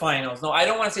to the finals. No, I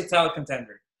don't want to say title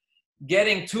contender.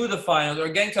 Getting to the finals or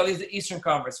getting to at least the Eastern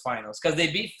Conference Finals, because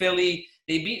they beat Philly,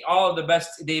 they beat all of the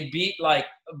best. They beat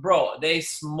they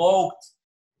smoked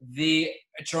the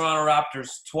Toronto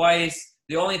Raptors twice.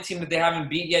 The only team that they haven't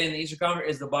beat yet in the Eastern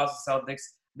Conference is the Boston Celtics.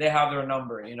 They have their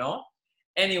number, you know?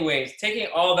 Anyways, taking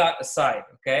all that aside,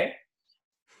 okay?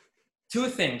 Two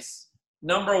things.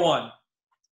 Number one,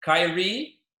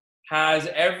 Kyrie has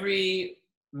every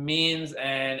means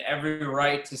and every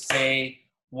right to say,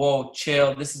 whoa,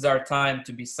 chill, this is our time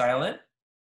to be silent.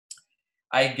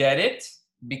 I get it,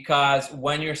 because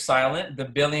when you're silent, the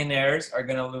billionaires are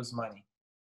going to lose money.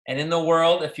 And in the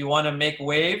world, if you want to make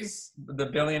waves, the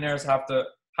billionaires have to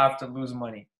lose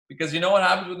money. Because you know what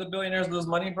happens when the billionaires lose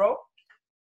money, bro?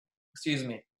 Excuse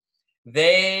me.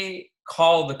 They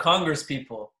call the Congress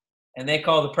people, and they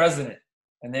call the president,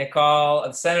 and they call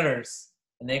the senators,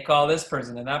 and they call this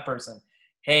person and that person.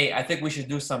 Hey, I think we should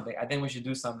do something. I think we should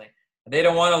do something. They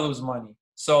don't want to lose money.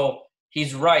 So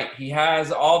he's right. He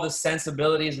has all the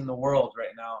sensibilities in the world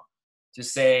right now to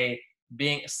say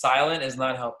being silent is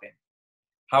not helping.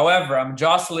 However, I'm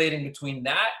oscillating between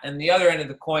that, and the other end of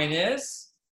the coin is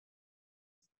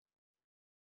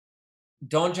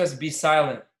don't just be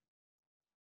silent.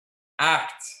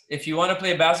 Act. If you want to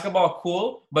play basketball,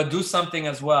 cool, but do something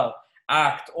as well.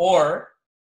 Act. Or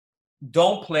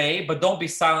don't play, but don't be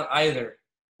silent either.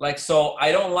 So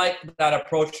I don't like that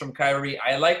approach from Kyrie.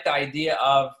 I like the idea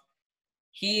of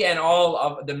he and all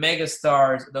of the mega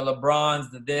stars, the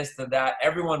LeBrons, the this, the that,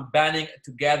 everyone banding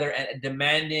together and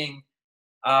demanding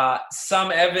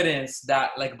some evidence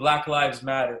that Black Lives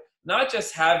Matter. Not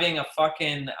just having a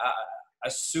fucking a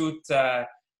suit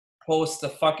post a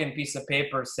fucking piece of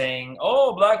paper saying,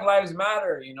 oh, Black Lives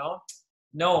Matter, you know?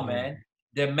 No, man.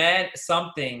 Demand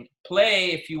something.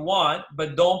 Play if you want,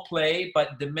 but don't play,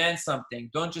 but demand something.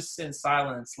 Don't just sit in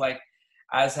silence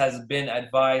as has been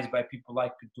advised by people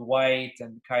like Dwight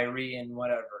and Kyrie and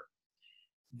whatever.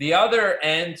 The other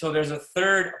end, so there's a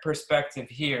third perspective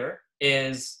here,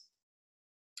 is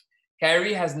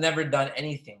Kyrie has never done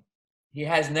anything. He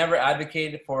has never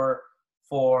advocated for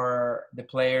the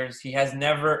players.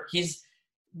 He's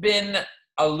been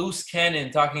a loose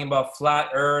cannon talking about flat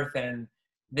earth and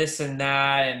this and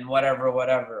that and whatever,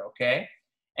 okay?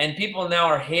 And people now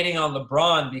are hating on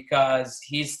LeBron because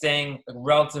he's staying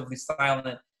relatively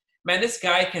silent. Man, this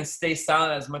guy can stay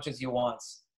silent as much as he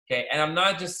wants, okay? And I'm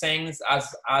not just saying this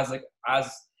as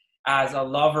a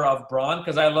lover of Bron,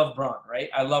 because I love Bron, right?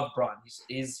 I love Bron.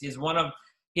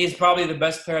 He's probably the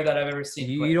best player that I've ever seen.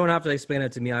 You don't have to explain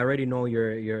it to me. I already know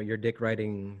your dick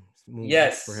riding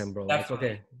moves for him, bro. That's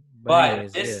okay. But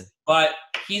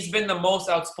he's been the most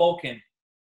outspoken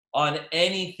on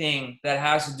anything that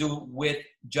has to do with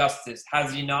justice,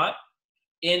 has he not?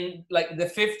 In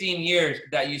the 15 years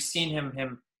that you've seen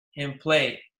him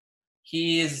play,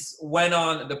 he's went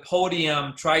on the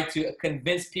podium, tried to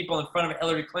convince people in front of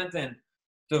Hillary Clinton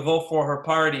to vote for her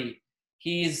party.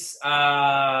 He's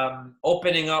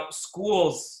opening up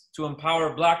schools to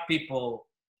empower Black people.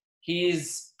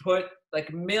 He's put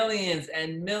millions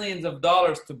and millions of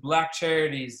dollars to Black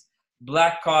charities,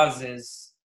 Black causes.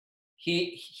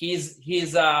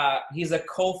 He's a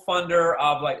co-funder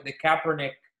of the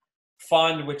Kaepernick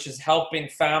Fund, which is helping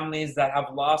families that have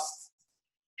lost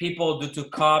people due to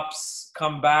cops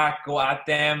come back, go at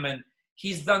them, and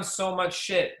he's done so much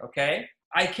shit, okay?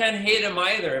 I can't hate him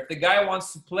either. If the guy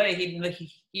wants to play,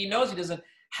 he knows he doesn't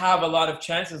have a lot of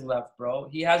chances left, bro.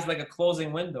 He has a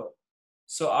closing window.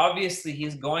 So obviously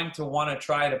he's going to want to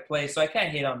try to play. So I can't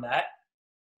hate on that.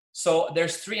 So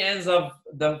there's three ends of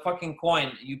the fucking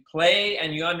coin. You play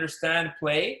and you understand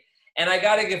play. And I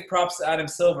got to give props to Adam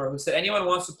Silver, who said, anyone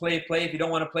wants to play, play. If you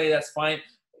don't want to play, that's fine.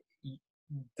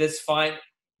 That's fine.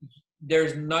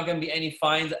 There's not going to be any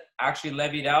fines actually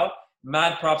levied out.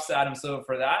 Mad props to Adam Silver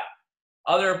for that.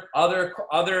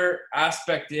 Other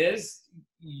aspect is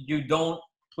you don't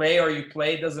play or you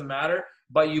play, it doesn't matter,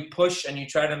 but you push and you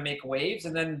try to make waves.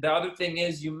 And then the other thing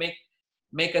is you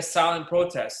make a silent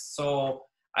protest. So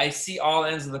I see all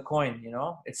ends of the coin, you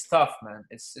know? It's tough, man.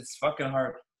 It's fucking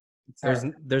hard.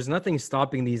 There's nothing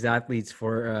stopping these athletes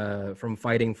from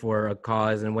fighting for a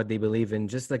cause and what they believe in,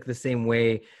 just the same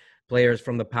way players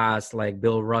from the past like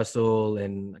Bill Russell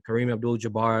and Kareem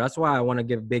Abdul-Jabbar. That's why I want to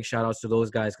give big shout outs to those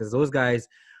guys, because those guys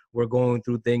were going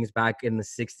through things back in the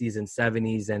 60s and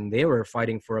 70s, and they were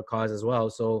fighting for a cause as well.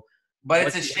 So, but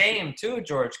it's a shame too,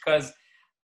 George, because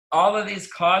all of these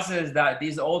causes that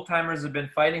these old timers have been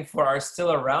fighting for are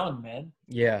still around, man.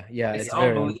 Yeah, it's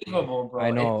unbelievable, bro.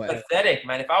 I know. It's pathetic,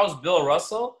 man. If I was Bill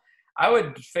Russell, I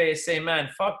would say, man,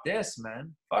 fuck this,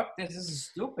 man. Fuck this. This is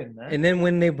stupid, man. And then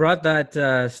when they brought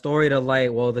that story to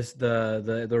light, well,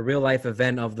 the real life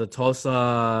event of the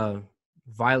Tulsa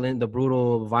the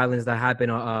brutal violence that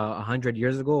happened 100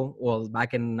 years ago, well,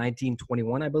 back in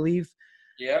 1921, I believe.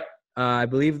 Yeah. I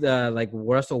believe like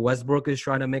Russell Westbrook is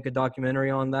trying to make a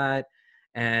documentary on that,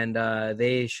 and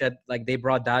they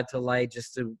brought that to light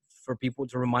just for people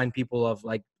to remind people of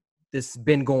like this has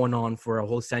been going on for a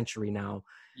whole century now.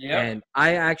 Yeah. And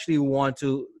I actually want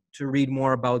to read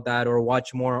more about that or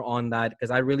watch more on that,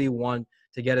 because I really want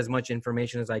to get as much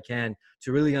information as I can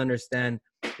to really understand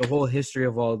the whole history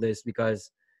of all this, because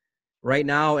right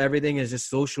now everything is just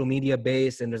social media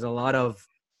based, and there's a lot of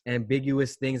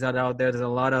ambiguous things that are out there. There's a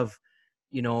lot of,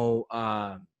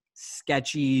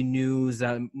 sketchy news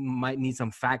that might need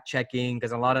some fact checking,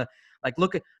 because a lot of like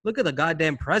look at the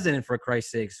goddamn president, for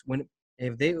Christ's sakes.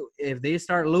 If they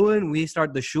start looting, we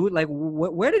start to shoot. Like,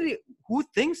 who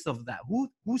thinks of that?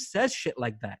 Who says shit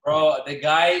like that? Bro, the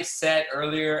guy said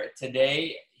earlier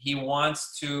today he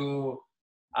wants to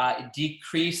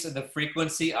decrease the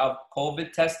frequency of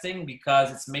COVID testing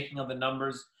because it's making the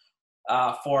numbers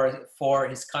for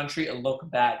his country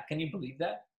look bad. Can you believe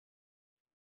that?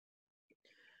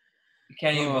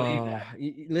 Can you believe that?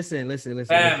 Listen.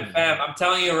 Fam, I'm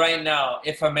telling you right now,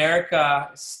 if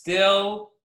America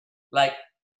still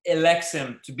elects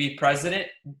him to be president,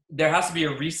 there has to be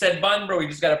a reset button, bro. You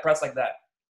just gotta press like that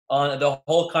on the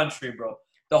whole country, bro.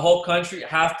 The whole country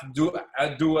has to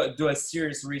do a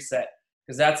serious reset,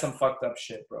 because that's some fucked up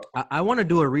shit, bro. I want to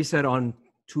do a reset on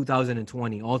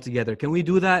 2020 altogether. Can we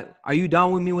do that? Are you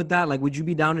down with me with that? Like, would you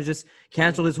be down to just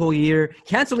cancel this whole year?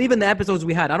 Cancel even the episodes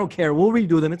we had. I don't care. We'll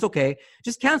redo them. It's okay.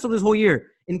 Just cancel this whole year.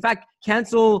 In fact,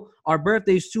 cancel our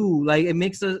birthdays too. Like, it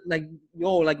makes us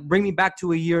bring me back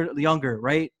to a year younger,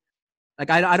 right? Like,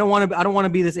 I don't want to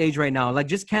be this age right now. Like,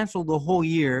 just cancel the whole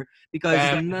year,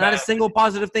 because not a single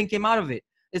positive thing came out of it.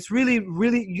 It's really,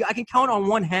 really, I can count on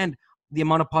one hand the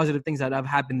amount of positive things that have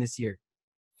happened this year.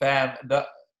 Fam,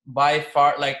 by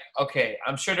far, okay,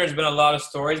 I'm sure there's been a lot of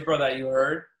stories, bro, that you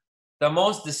heard. The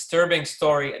most disturbing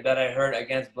story that I heard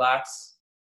against blacks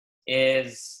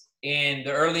is in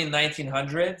the early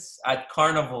 1900s at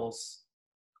carnivals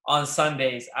on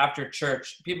Sundays after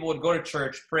church. People would go to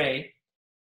church, pray,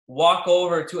 walk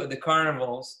over to the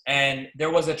carnivals, and there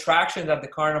was attractions at the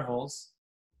carnivals,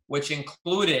 which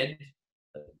included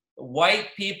white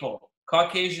people,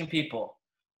 Caucasian people,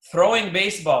 throwing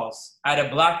baseballs at a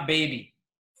black baby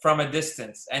from a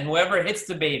distance, and whoever hits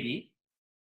the baby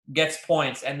gets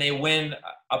points and they win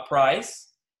a prize.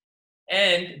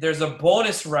 And there's a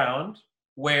bonus round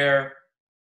where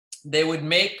they would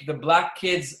make the black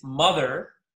kid's mother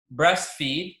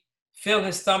breastfeed, fill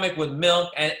his stomach with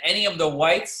milk, and any of the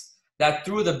whites that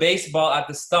threw the baseball at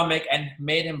the stomach and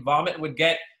made him vomit would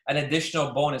get an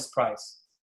additional bonus prize.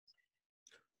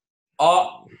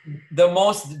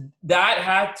 That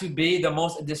had to be the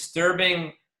most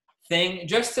disturbing thing,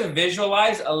 just to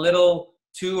visualize a little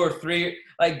 2 or 3,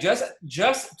 just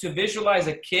to visualize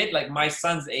a kid like my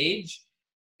son's age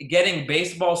getting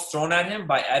baseballs thrown at him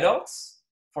by adults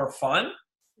for fun.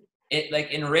 It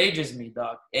enrages me,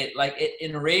 dog. It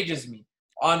enrages me.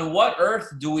 On what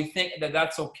earth do we think that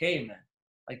that's okay, man?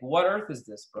 Like, what earth is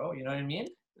this, bro? You know what I mean?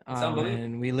 It's unbelievable.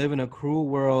 And we live in a cruel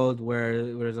world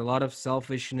where there's a lot of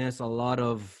selfishness, a lot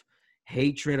of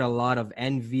hatred, a lot of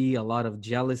envy, a lot of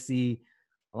jealousy,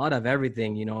 a lot of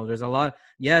everything. There's a lot.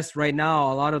 Yes, right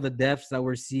now, a lot of the deaths that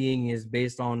we're seeing is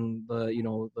based on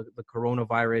the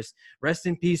coronavirus. Rest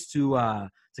in peace to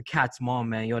Kat's mom,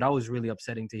 man. Yo, that was really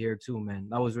upsetting to hear too, man.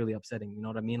 That was really upsetting. You know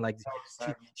what I mean? Like,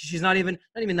 she's not even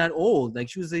that old. Like,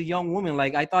 she was a young woman.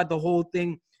 Like, I thought the whole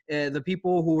thing, the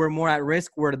people who were more at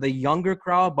risk were the younger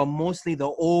crowd, but mostly the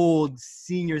old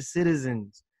senior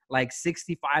citizens, like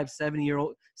 65, 70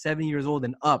 years old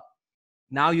and up.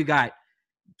 Now you got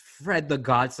Fred the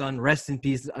Godson, rest in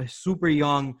peace, a super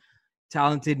young,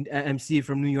 talented MC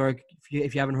from New York.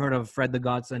 If you haven't heard of Fred the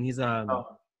Godson, he's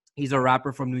a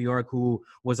rapper from New York who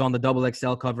was on the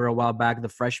XXL cover a while back, the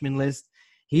freshman list.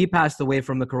 He passed away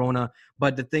from the corona,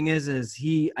 but the thing is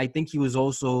I think he was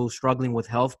also struggling with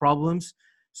health problems.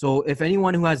 So if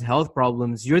anyone who has health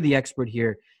problems, you're the expert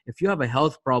here. If you have a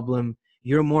health problem,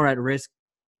 you're more at risk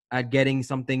at getting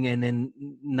something and then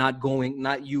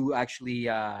not you actually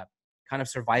kind of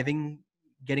surviving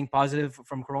getting positive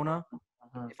from corona.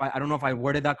 If I don't know if I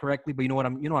worded that correctly, but you know what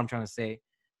I'm trying to say.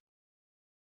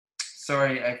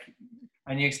 Sorry,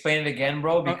 can you explain it again,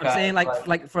 bro? I'm saying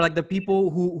like for like the people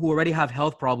who already have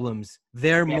health problems,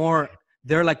 they're more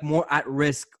at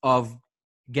risk of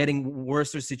getting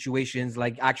worse situations,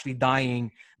 like actually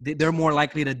dying. They're more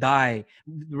likely to die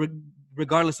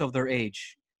regardless of their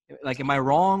age. Like, am I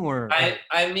wrong or?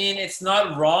 I mean, it's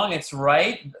not wrong. It's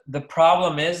right. The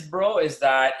problem is, bro, is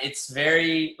that it's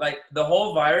very like the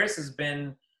whole virus has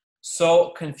been so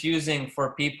confusing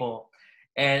for people.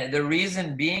 And the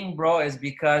reason being, bro, is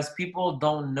because people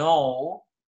don't know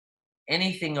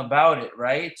anything about it,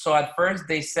 right? So at first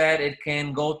they said it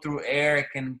can go through air,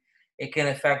 it can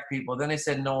affect people. Then they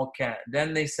said no, it can't.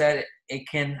 Then they said it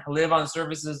can live on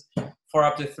surfaces for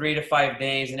up to 3 to 5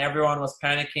 days, and everyone was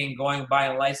panicking, going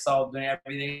buying Lysol, doing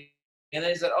everything. And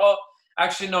they said, oh,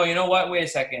 actually, no, you know what? Wait a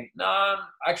second. No,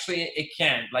 actually, it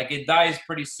can't. Like, it dies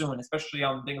pretty soon, especially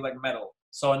on things like metal.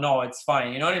 So, no, it's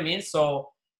fine. You know what I mean? So,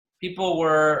 people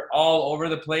were all over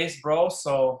the place, bro.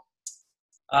 So,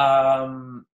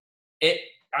 any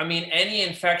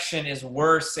infection is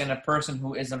worse in a person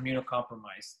who is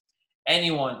immunocompromised.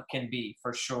 Anyone can be,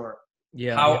 for sure.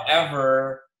 Yeah.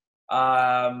 However,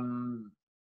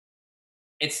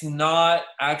 it's not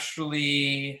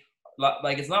actually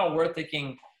like it's not worth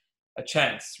taking a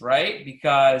chance, right?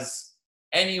 Because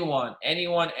anyone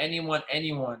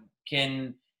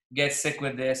can get sick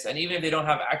with this, and even if they don't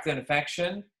have active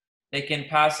infection, they can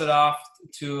pass it off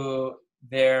to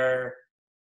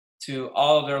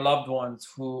all of their loved ones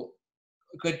who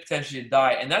could potentially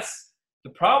die. And that's the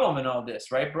problem in all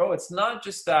this, right, bro? It's not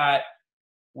just that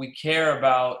we care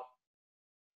about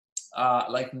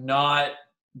not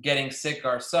getting sick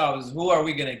ourselves. Who are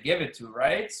we gonna give it to,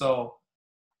 right? So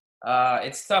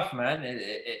it's tough, man.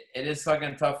 It is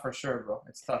fucking tough for sure, bro.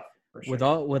 It's tough for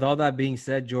sure. With all that being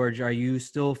said, George, are you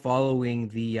still following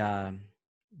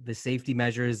the safety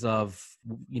measures of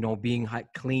being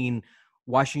clean,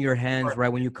 washing your hands right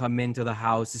when you come into the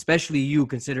house, especially you,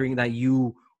 considering that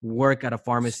you work at a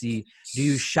pharmacy? Do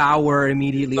you shower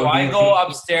immediately? So I go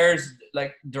upstairs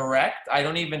like direct. I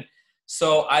don't even.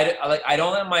 So I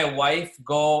don't let my wife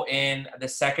go in the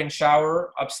second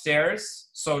shower upstairs.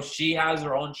 So she has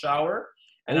her own shower,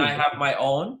 and I have my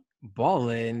own.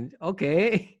 Ballin',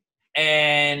 okay.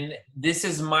 And this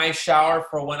is my shower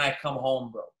for when I come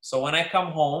home, bro. So when I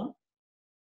come home,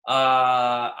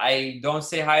 I don't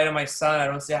say hi to my son. I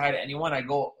don't say hi to anyone. I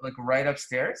go like right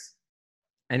upstairs.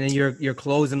 And then your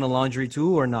clothes in the laundry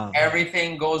too, or not?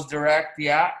 Everything goes direct.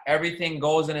 Yeah, everything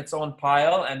goes in its own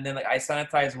pile, and then I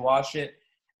sanitize, wash it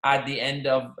at the end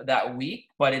of that week.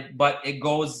 But it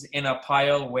goes in a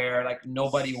pile where like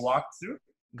nobody walked through.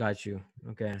 Got you.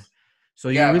 Okay. So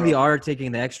you really are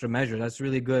taking the extra measures. That's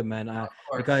really good, man.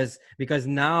 Because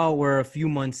now we're a few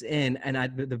months in, and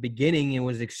at the beginning it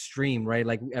was extreme, right?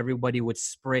 Like everybody would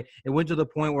spray. It went to the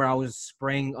point where I was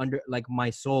spraying under like my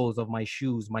soles of my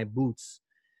shoes, my boots.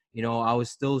 I was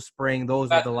still spraying those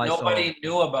with the Lysol. Nobody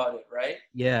knew about it, right?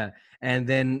 Yeah, and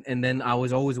then I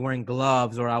was always wearing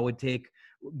gloves, or I would take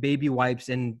baby wipes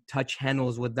and touch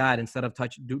handles with that instead of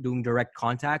doing direct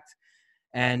contact.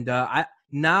 And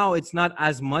now it's not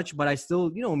as much, but I still,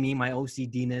 me, my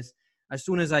OCD-ness. As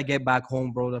soon as I get back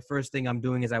home, bro, the first thing I'm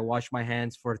doing is I wash my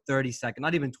hands for 30 seconds,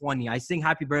 not even 20. I sing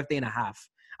happy birthday and a half.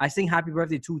 I sing happy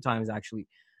birthday 2 times, actually.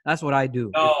 That's what I do.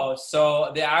 Oh,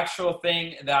 so the actual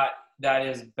thing that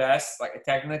is best, like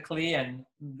technically, and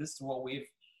this is what we've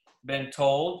been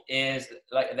told, is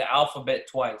like the alphabet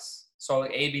twice. So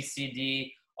like A, B, C,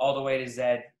 D, all the way to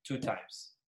Z 2 times.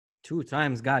 2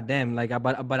 times, goddamn! Like,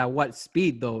 but at what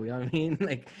speed though? You know what I mean?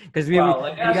 Like, because we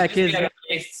got kids.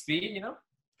 Speed,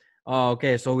 Oh,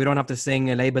 okay. So we don't have to sing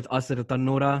 "Laybet Asr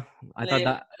Tanura." I thought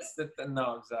that.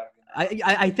 No, exactly.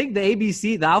 I think the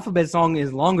ABC, the alphabet song,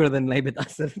 is longer than "Laybet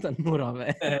Asr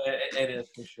Tanura." It is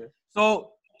for sure.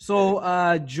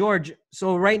 So, George.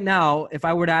 So right now, if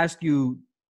I were to ask you,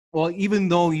 well, even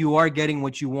though you are getting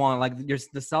what you want, like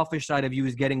the selfish side of you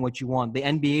is getting what you want. The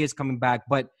NBA is coming back,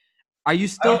 but are you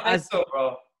still so,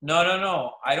 bro?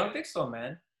 No. I don't think so,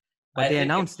 man. But they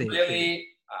announced it. Really,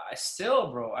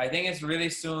 still, bro. I think it's really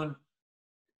soon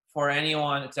for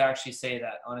anyone to actually say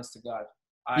that. Honest to God.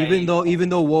 Even though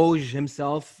Woj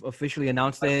himself officially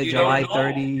announced it, July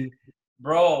 30.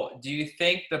 Bro, do you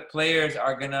think the players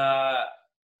are gonna?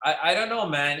 I don't know,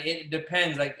 man. It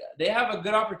depends. Like they have a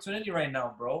good opportunity right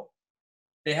now, bro.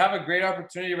 They have a great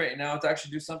opportunity right now to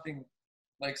actually do something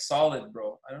like solid,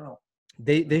 bro. I don't know.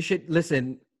 They should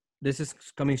listen. this is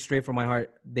coming straight from my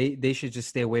heart. They should just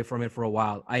stay away from it for a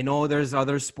while. I know there's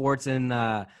other sports and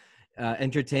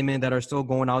entertainment that are still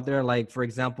going out there. Like, for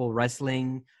example,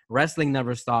 wrestling. Wrestling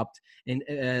never stopped. And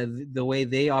the way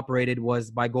they operated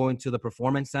was by going to the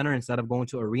performance center instead of going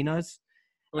to arenas.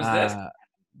 Who's this?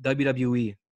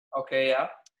 WWE. Okay, yeah.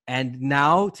 And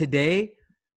now, today,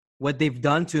 what they've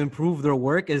done to improve their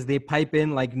work is they pipe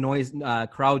in like noise,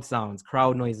 crowd sounds,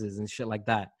 crowd noises and shit like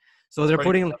that. So they're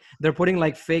putting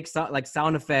like fake like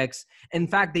sound effects. In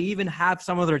fact, they even have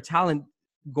some of their talent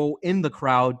go in the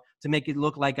crowd to make it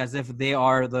look like as if they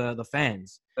are the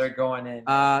fans. They're going in.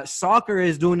 Soccer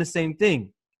is doing the same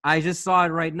thing. I just saw it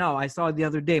right now. I saw it the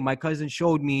other day. My cousin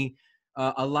showed me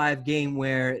a live game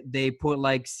where they put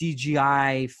like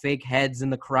CGI fake heads in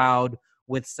the crowd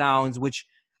with sounds, which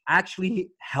actually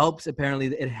helps. Apparently,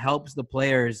 it helps the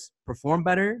players perform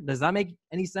better. Does that make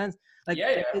any sense? Like,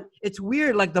 yeah. It's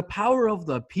weird. Like the power of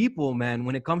the people, man,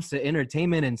 when it comes to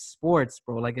entertainment and sports,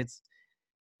 bro. Like it's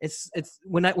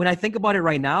when I think about it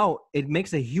right now, it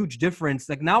makes a huge difference.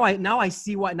 Like now I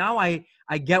see why. Now I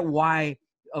get why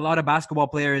a lot of basketball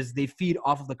players, they feed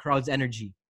off of the crowd's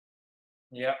energy.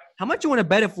 Yeah. How much you want to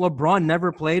bet if LeBron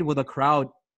never played with a crowd,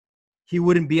 he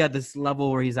wouldn't be at this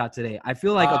level where he's at today? I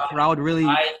feel like a crowd really.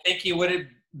 I think he would have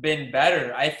been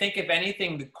better. I think if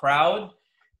anything, the crowd,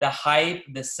 the hype,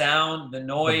 the sound, the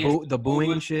noise, the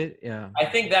booing shit. Yeah. I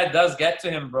think that does get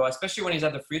to him, bro. Especially when he's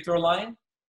at the free throw line.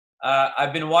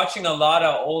 I've been watching a lot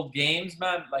of old games,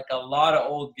 man. Like a lot of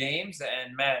old games,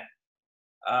 and man,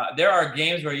 there are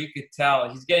games where you could tell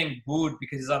he's getting booed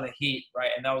because he's on the Heat,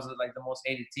 right? And that was like the most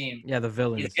hated team. Yeah, the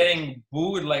villains. He's getting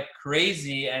booed like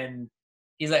crazy, and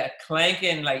he's like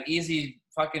clanking like easy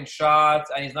fucking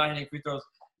shots, and he's not hitting free throws.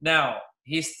 Now,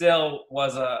 he still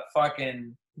was a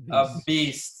fucking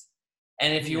beast.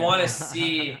 And if you want to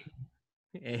see...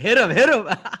 Hit him.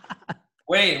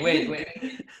 Wait.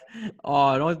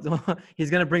 Oh, don't. He's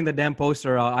going to bring the damn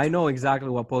poster out. I know exactly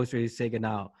what poster he's taking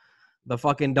out. The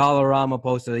fucking Dollarama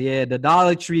poster. Yeah, the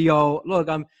Dollar Trio. Look,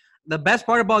 the best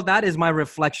part about that is my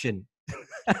reflection.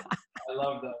 I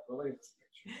love that. Believe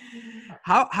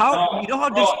you know how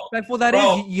disrespectful that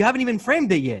is? You haven't even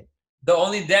framed it yet. The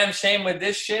only damn shame with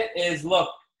this shit is, look,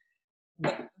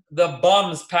 the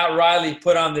bums Pat Riley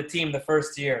put on the team the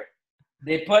first year.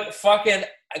 They put fucking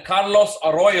Carlos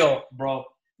Arroyo, bro.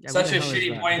 Yeah, such a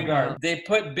shitty point guard. They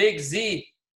put Big Z,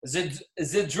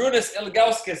 Zydrunas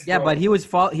Ilgauskas. Yeah, but he was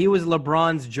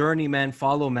LeBron's journeyman,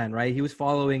 follow man, right? He was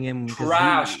following him.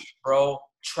 Trash, bro.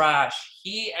 Trash.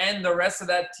 He and the rest of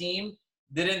that team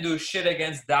didn't do shit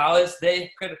against Dallas.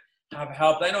 They could have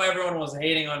helped. I know everyone was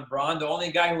hating on Bron. The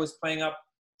only guy who was playing up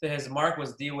to his mark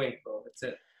was D-Wade, bro. That's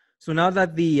it. So now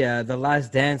that the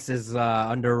Last Dance is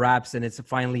under wraps and it's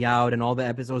finally out and all the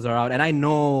episodes are out, and I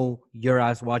know your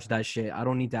ass watched that shit. I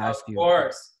don't need to ask you. Of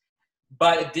course.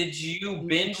 But did you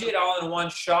binge it all in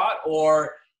one shot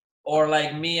or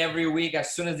like me every week,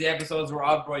 as soon as the episodes were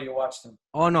out, bro, you watched them?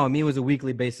 Oh, no. Me, it was a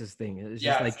weekly basis thing. It's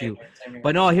just like you. Same here.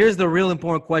 But no, here's the real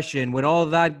important question. With all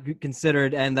that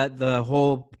considered and that the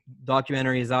whole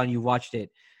documentary is out and you watched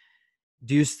it,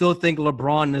 do you still think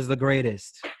LeBron is the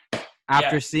greatest?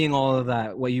 After seeing all of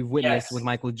that, what you've witnessed with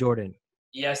Michael Jordan.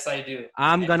 Yes, I do.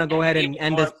 I'm going to go ahead and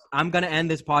end this. I'm going to end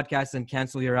this podcast and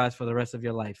cancel your ass for the rest of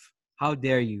your life. How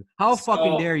dare you? How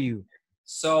fucking dare you?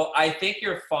 So I think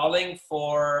you're falling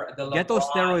for the LeBron. Get those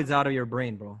steroids out of your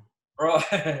brain, bro. Bro,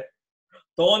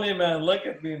 Tony, man, look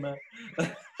at me, man.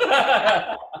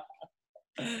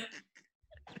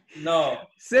 No.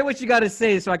 Say what you got to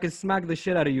say so I can smack the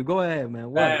shit out of you. Go ahead,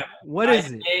 man. What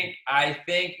is it? I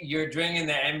think you're drinking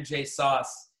the MJ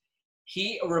sauce.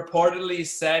 He reportedly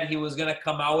said he was going to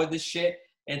come out with this shit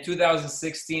in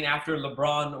 2016 after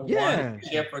LeBron won the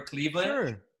shit for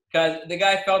Cleveland. Because the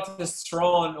guy felt his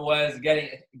throne was getting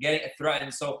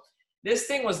threatened. So this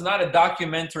thing was not a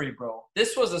documentary, bro.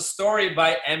 This was a story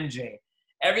by MJ.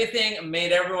 Everything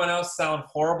made everyone else sound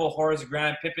horrible. Horace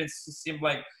Grant, Pippen seemed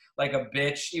like a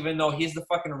bitch, even though he's the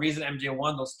fucking reason MJ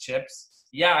won those chips.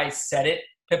 Yeah, I said it.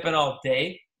 Pippen all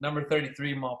day. Number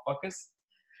 33, motherfuckers.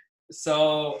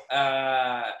 So,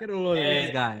 get a load of this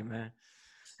guy, man.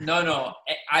 No.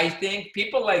 I think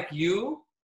people like you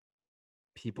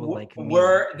me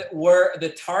were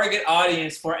the target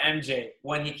audience for MJ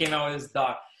when he came out with his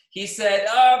doc. He said,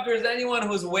 if there's anyone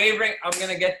who's wavering, I'm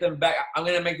going to get them back. I'm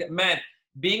going to make them. Man,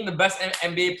 being the best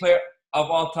NBA player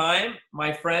of all time,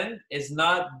 my friend, is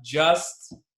not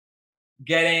just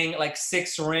getting like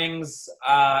 6 rings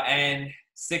and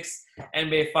 6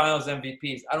 NBA Finals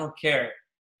MVPs. I don't care.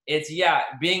 It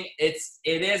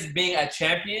is being a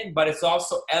champion, but it's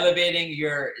also elevating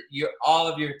your all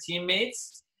of your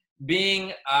teammates,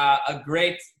 being a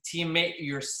great teammate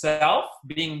yourself,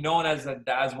 being known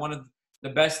as one of the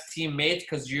best teammates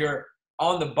because you're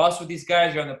on the bus with these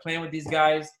guys, you're on the plane with these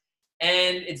guys,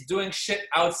 and it's doing shit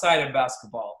outside of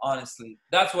basketball, honestly.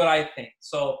 That's what I think.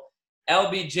 So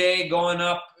LBJ going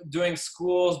up, doing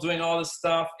schools, doing all this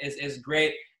stuff is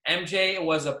great. MJ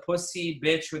was a pussy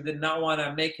bitch who did not want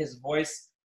to make his voice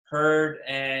heard,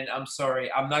 and I'm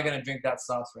sorry, I'm not gonna drink that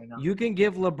sauce right now. You can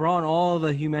give LeBron all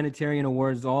the humanitarian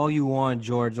awards all you want,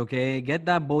 George, okay? Get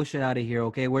that bullshit out of here,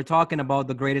 okay? We're talking about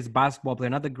the greatest basketball player,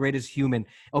 not the greatest human,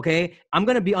 okay? I'm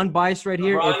gonna be unbiased right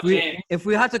here. If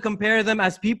we had to compare them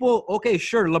as people, okay,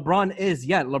 sure, LeBron is.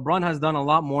 Yeah, LeBron has done a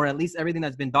lot more, at least everything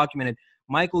that's been documented.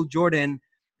 Michael Jordan,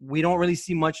 we don't really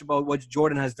see much about what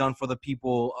Jordan has done for the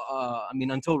people. I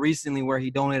mean, until recently where he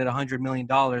donated $100 million,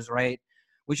 right?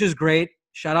 Which is great.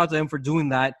 Shout out to him for doing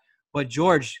that. But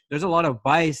George, there's a lot of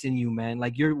bias in you, man.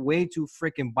 Like, you're way too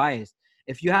freaking biased.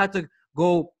 If you had to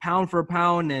go pound for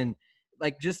pound and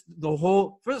like just the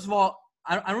whole, first of all,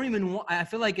 I don't even want, I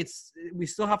feel like we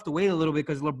still have to wait a little bit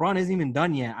because LeBron isn't even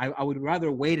done yet. I would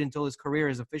rather wait until his career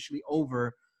is officially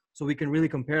over so we can really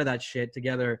compare that shit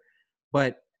together.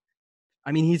 But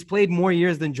I mean, he's played more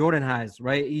years than Jordan has,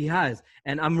 right? He has.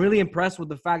 And I'm really impressed with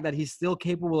the fact that he's still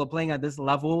capable of playing at this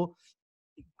level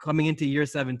coming into year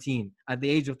 17 at the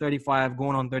age of 35,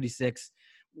 going on 36,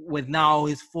 with now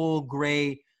his full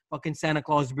gray fucking Santa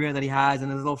Claus beard that he has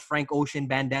and his little Frank Ocean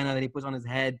bandana that he puts on his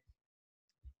head.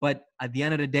 But at the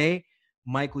end of the day,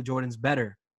 Michael Jordan's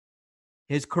better.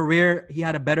 His career, he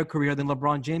had a better career than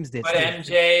LeBron James did. But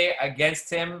MJ against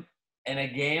him in a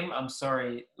game, I'm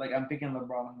sorry. Like, I'm picking LeBron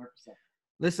 100%.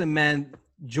 Listen, man,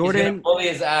 Jordan. He's going to bully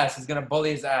his ass. He's going to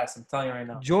bully his ass. I'm telling you right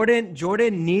now.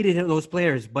 Jordan needed those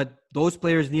players, but those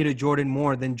players needed Jordan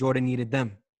more than Jordan needed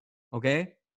them.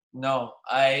 Okay? No,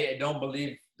 I don't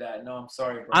believe that. No, I'm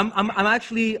sorry, bro.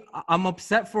 I'm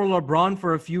upset for LeBron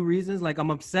for a few reasons. Like, I'm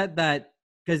upset that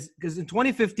because in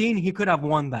 2015 he could have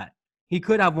won that. He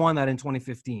could have won that in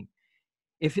 2015.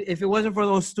 If it wasn't for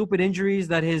those stupid injuries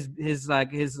that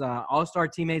his all-star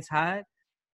teammates had,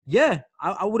 yeah,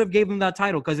 I would have gave him that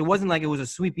title because it wasn't like it was a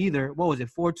sweep either. What was it,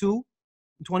 4-2 in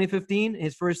 2015,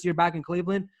 his first year back in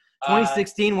Cleveland?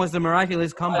 2016 was the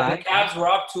miraculous comeback. The Cavs were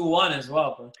up 2-1 as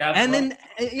well, bro.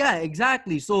 Yeah,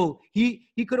 exactly. So he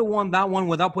could have won that one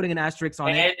without putting an asterisk on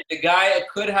it. And the guy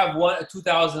could have won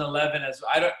 2011 as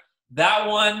well. That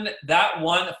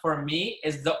one for me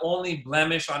is the only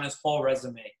blemish on his whole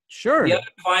resume. Sure. The other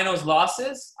finals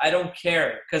losses, I don't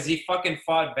care because he fucking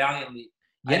fought valiantly.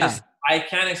 Yeah. I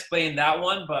can't explain that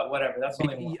one, but whatever. That's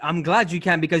only one. I'm glad you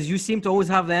can because you seem to always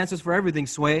have the answers for everything,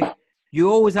 Sway.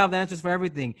 You always have the answers for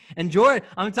everything. And George,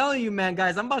 I'm telling you, man,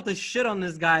 guys, I'm about to shit on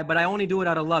this guy, but I only do it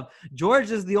out of love.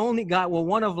 George is the only guy, well,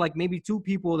 one of like maybe two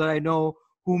people that I know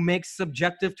who makes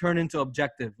subjective turn into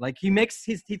objective. Like he thinks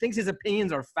his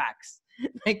opinions are facts.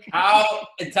 Like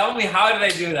tell me, how did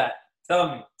I do that?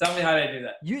 Tell me how did I do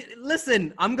that? You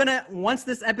listen, once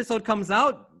this episode comes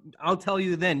out, I'll tell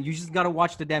you then. You just got to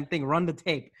watch the damn thing. Run the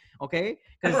tape, okay?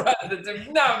 No,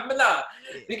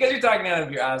 because you're talking out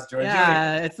of your ass, George.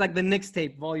 Yeah, it's like the Knicks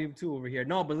tape, volume 2 over here.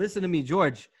 No, but listen to me,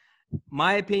 George.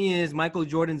 My opinion is Michael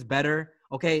Jordan's better.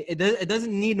 Okay, it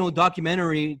doesn't need no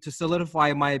documentary to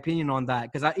solidify my opinion on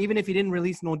that. Because even if he didn't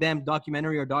release no damn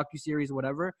documentary or docuseries or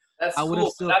whatever, I would have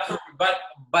still.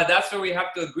 But that's where we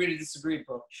have to agree to disagree,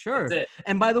 bro. Sure.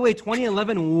 And by the way,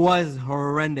 2011 was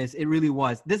horrendous. It really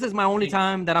was. This is my only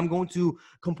time that I'm going to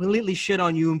completely shit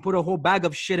on you and put a whole bag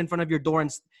of shit in front of your door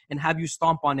and have you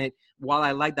stomp on it while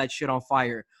I light that shit on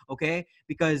fire. Okay?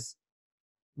 Because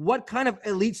what kind of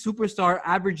elite superstar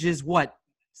averages what?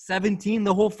 17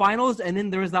 the whole finals, and then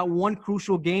there was that one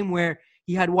crucial game where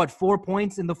he had 4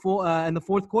 points in the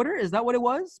fourth quarter. Is that what it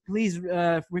was? Please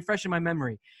refresh in my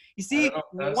memory. You see,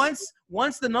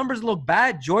 once the numbers look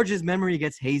bad, George's memory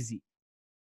gets hazy.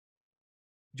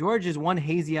 George is one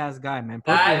hazy ass guy, man.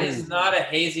 That is not a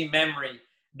hazy memory.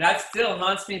 That still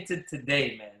haunts me to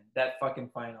today, man. That fucking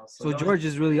final. So George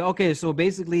is really okay. So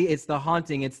basically, it's the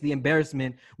haunting, it's the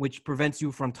embarrassment which prevents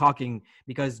you from talking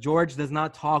because George does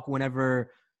not talk whenever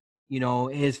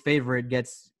his favorite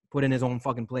gets put in his own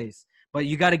fucking place. But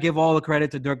you got to give all the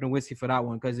credit to Dirk Nowitzki for that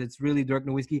one because it's really Dirk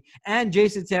Nowitzki and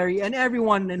Jason Terry and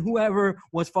everyone and whoever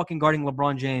was fucking guarding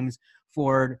LeBron James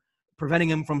for preventing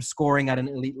him from scoring at an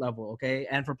elite level, okay?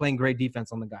 And for playing great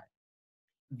defense on the guy.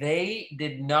 They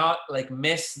did not,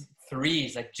 miss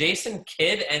threes. Jason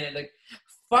Kidd and,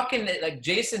 fucking,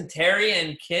 Jason Terry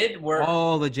and Kidd were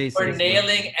all the Jasons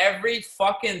nailing every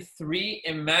fucking three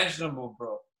imaginable,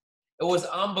 bro. It was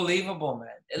unbelievable, man.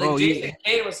 Like Bro, Jason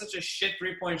Kidd was such a shit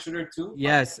 3-point shooter too.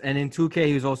 Yes, and in 2K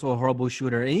he was also a horrible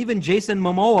shooter. And even Jason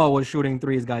Momoa was shooting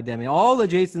threes, goddamn it. All the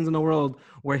Jasons in the world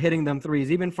were hitting them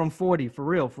threes, even from 40, for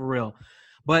real.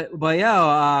 But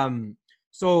yeah,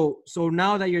 so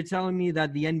now that you're telling me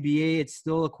that the NBA, it's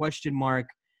still a question mark.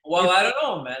 Well, I don't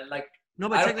know, man. Like, no,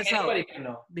 but check this out. Anybody can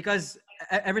know. Because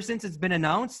ever since it's been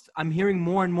announced, I'm hearing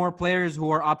more and more players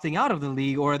who are opting out of the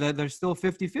league, or that they're still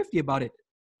 50-50 about it.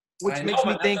 Which makes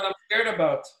me think, that's what I'm scared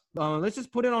about. Let's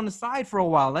just put it on the side for a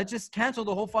while. Let's just cancel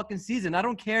the whole fucking season. I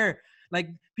don't care. Like,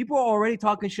 people are already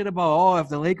talking shit about, if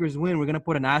the Lakers win, we're going to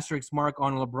put an asterisk mark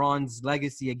on LeBron's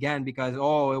legacy again because,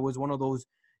 it was one of those,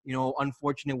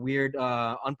 unfortunate, weird,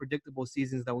 unpredictable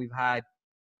seasons that we've had.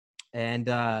 And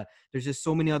there's just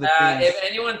so many other things. If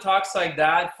anyone talks like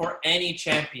that for any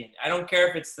champion, I don't care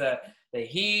if it's the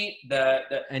Heat, the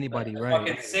right?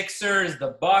 Fucking Sixers,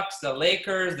 the Bucks, the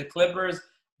Lakers, the Clippers.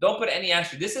 Don't put any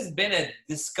asterisk. This has been a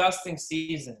disgusting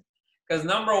season because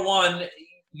number one,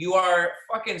 you are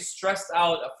fucking stressed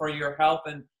out for your health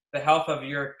and the health of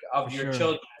your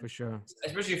children. For sure.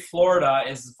 Especially Florida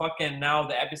is fucking now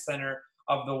the epicenter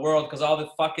of the world because all the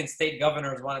fucking state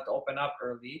governors wanted to open up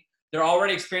early. They're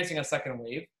already experiencing a second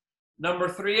wave. Number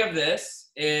three of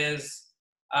this is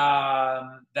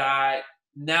that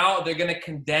now they're going to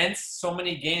condense so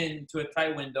many games into a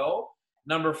tight window.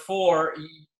 Number four,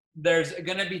 there's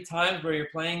going to be times where you're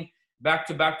playing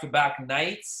back-to-back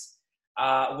nights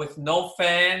with no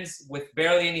fans, with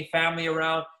barely any family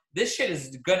around. This shit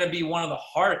is going to be one of the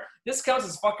hard. This counts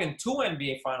as fucking 2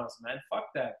 NBA finals, man. Fuck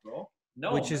that, bro.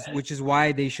 No, which is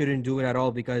why they shouldn't do it at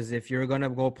all, because if you're going to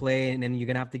go play and then you're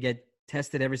going to have to get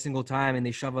tested every single time and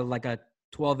they shove a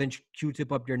 12-inch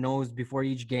Q-tip up your nose before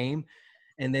each game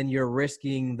and then you're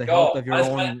risking the health of your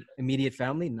own immediate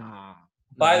family, nah.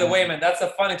 By the way, man, that's a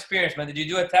fun experience, man. Did you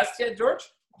do a test yet, George?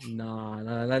 No.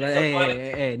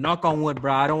 Hey, knock on wood,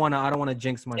 bro. I don't want to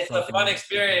jinx myself. It's a fun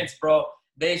experience, bro.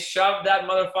 They shoved that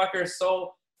motherfucker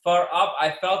so far up,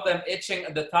 I felt them itching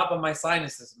at the top of my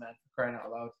sinuses, man. Crying out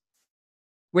loud.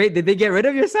 Wait, did they get rid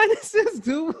of your sinuses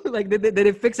too? Like, did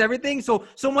it fix everything? So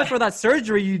much for that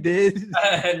surgery you did.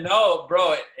 No,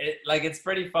 bro. It's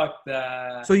pretty fucked.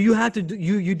 So you had to do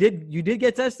you did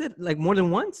get tested like more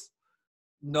than once?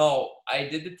 No, I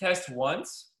did the test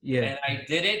once. Yeah. And I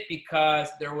did it because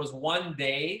there was one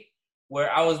day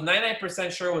where I was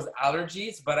 99% sure it was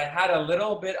allergies, but I had a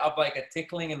little bit of like a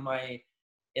tickling in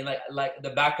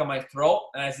the back of my throat.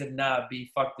 And I said, nah,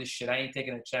 fuck this shit. I ain't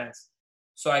taking a chance.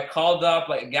 So I called up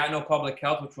Gatineau Public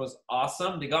Health, which was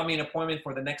awesome. They got me an appointment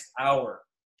for the next hour.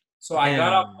 So I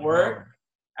got off work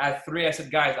at 3. I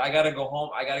said, guys, I got to go home.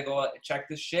 I got to go check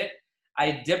this shit.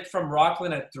 I dipped from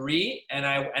Rockland at 3, and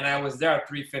I was there at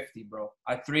 3:50, bro.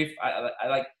 At 3,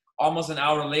 I almost an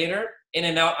hour later, in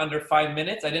and out under 5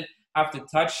 minutes. I didn't have to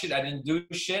touch shit. I didn't do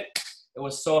shit. It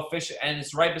was so efficient, and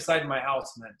it's right beside my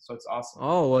house, man. So it's awesome.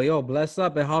 Oh well, yo, bless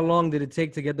up. And how long did it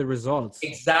take to get the results?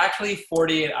 Exactly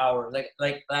 48 hours,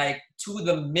 like to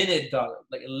the minute, dog.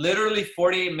 Like literally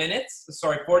 48 minutes.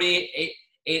 Sorry,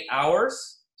 48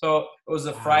 hours. So it was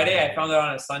a Friday. I found it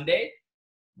on a Sunday.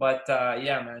 But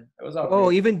yeah, man, it was all Oh,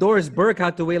 great. even Doris Burke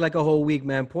had to wait like a whole week,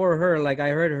 man. Poor her. Like I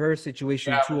heard her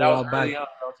situation too a while back.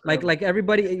 Like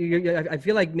everybody, I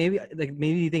feel like maybe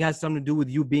you think it has something to do with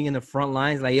you being in the front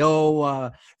lines. Like,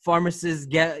 pharmacists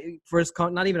get first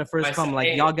come, not even a first come.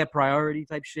 Like y'all get priority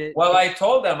type shit. Well, I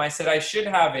told them, I said I should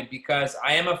have it because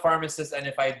I am a pharmacist, and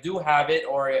if I do have it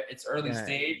or it's early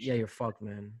stage, you're fucked,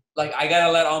 man. Like I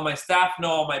gotta let all my staff know,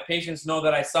 all my patients know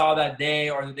that I saw that day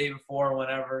or the day before, or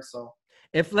whenever. So.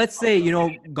 If let's say,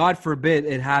 God forbid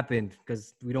it happened,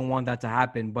 because we don't want that to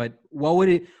happen, but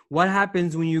what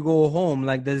happens when you go home?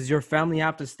 Like, does your family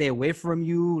have to stay away from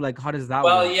you? Like, how does that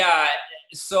work? Well, yeah.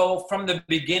 So from the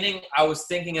beginning, I was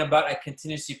thinking about a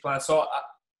contingency plan. So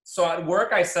at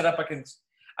work, I set up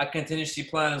a contingency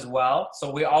plan as well.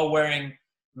 So we're all wearing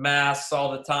masks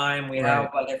all the time. We have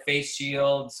like a face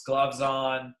shields, gloves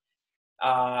on.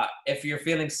 If you're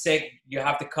feeling sick, you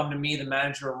have to come to me, the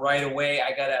manager, right away.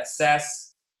 I got to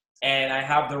assess, and I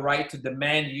have the right to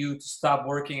demand you to stop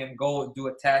working and go do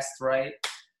a test, right?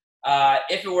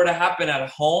 If it were to happen at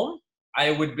home,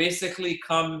 I would basically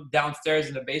come downstairs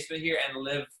in the basement here and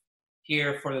live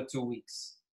here for the 2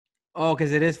 weeks. Oh,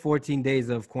 because it is 14 days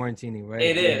of quarantining, right?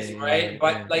 It is, right?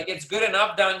 But like, it's good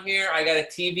enough down here. I got a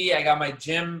TV. I got my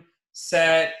gym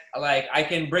set. Like, I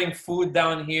can bring food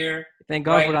down here. Thank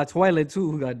God for that toilet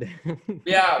too. Goddamn.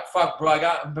 Yeah, fuck, bro. I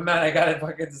got a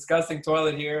fucking disgusting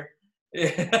toilet here.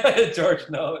 George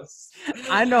knows.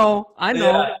 I know.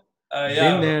 Yeah.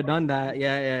 Been there, done that.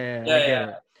 Yeah. I get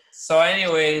it. So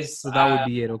anyways. So that would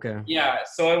be it. Okay. Yeah.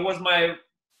 So it was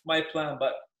my plan,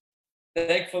 but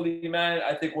thankfully, man,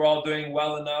 I think we're all doing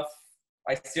well enough.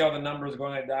 I see all the numbers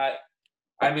going like that.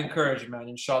 I'm encouraged, man.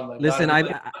 Inshallah. Listen,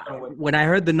 when I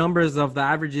heard the numbers of the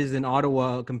averages in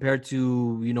Ottawa compared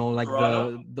to, you know, like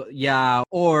the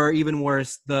or even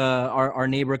worse, our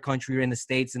neighbor country in the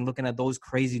States, and looking at those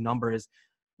crazy numbers,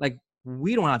 like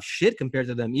we don't have shit compared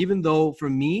to them. Even though for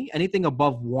me, anything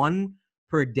above 1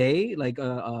 per day, like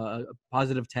a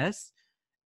positive test,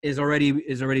 is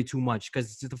already too much,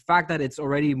 because the fact that it's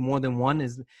already more than one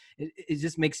it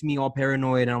just makes me all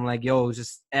paranoid, and I'm like, yo,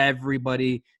 just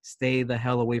everybody stay the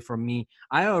hell away from me.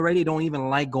 I already don't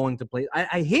even like going to play.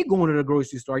 I hate going to the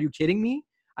grocery store. Are you kidding me?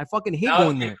 I fucking hate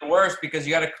going there. It's worse because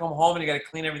you got to come home and you got to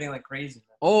clean everything like crazy,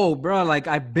 man. Oh, bro, like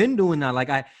I've been doing that.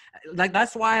 Like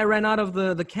that's why I ran out of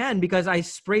the can, because I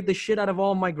sprayed the shit out of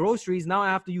all my groceries. Now I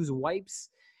have to use wipes.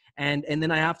 And then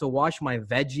I have to wash my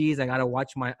veggies. I gotta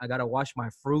wash my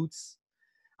fruits.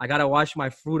 I gotta wash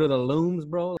my Fruit of the Looms,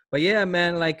 bro. But yeah,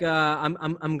 man, like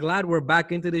I'm glad we're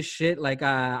back into this shit. Like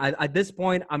at this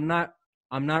point, I'm not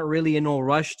really in no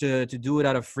rush to do it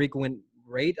at a frequent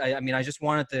rate. I mean, I just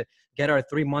wanted to get our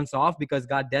 3 months off, because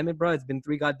God damn it, bro, it's been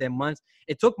 3 goddamn months.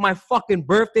 It took my fucking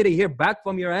birthday to hear back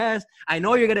from your ass. I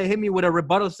know you're gonna hit me with a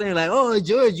rebuttal saying like, oh,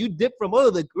 George, you dipped from all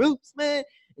the groups, man.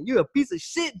 You're a piece of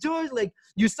shit, George. Like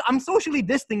I'm socially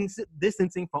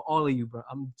distancing from all of you, bro.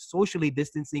 I'm socially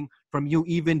distancing from you,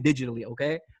 even digitally.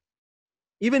 Okay.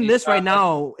 Even this right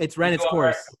now, it's ran its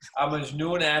course. I'm a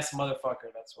noon ass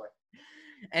motherfucker. That's why.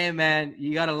 Hey, man,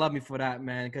 you gotta love me for that,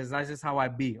 man, because that's just how I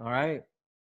be. All right.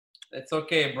 It's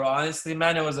okay, bro. Honestly,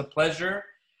 man, it was a pleasure.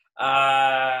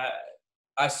 As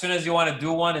soon as you want to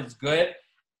do one, it's good.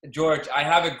 George, I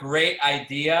have a great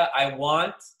idea. I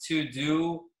want to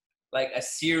do like a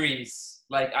series,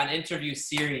 like an interview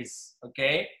series,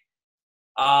 okay?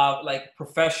 Like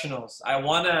professionals. I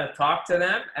want to talk to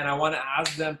them, and I want to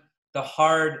ask them the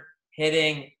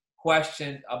hard-hitting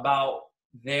questions about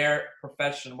their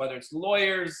profession, whether it's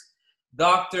lawyers,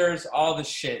 doctors, all the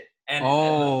shit.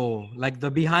 Like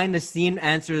the behind-the-scene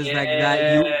answers like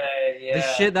that. The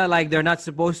shit that like they're not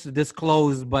supposed to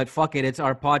disclose, but fuck it, it's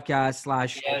our podcast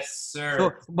 / Yes, sir.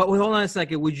 So, but wait, hold on a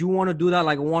second. Would you want to do that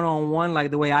like one-on-one,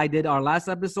 like the way I did our last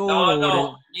episode?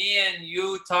 No. Me and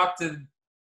you talk to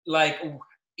like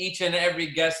each and every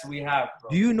guest we have, bro.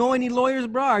 Do you know any lawyers,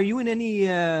 bro? Are you in any?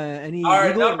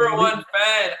 Our number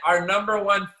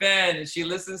one fan. She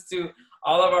listens to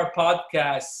all of our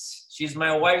podcasts. She's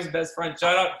my wife's best friend.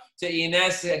 Shout out to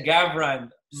Ines Gavran.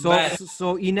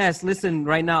 So Ines, listen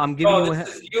right now. I'm giving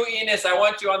you Ines. I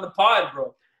want you on the pod,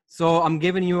 bro. So I'm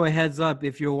giving you a heads up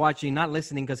if you're watching, not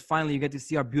listening, because finally you get to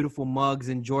see our beautiful mugs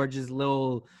and George's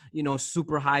little,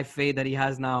 super high fade that he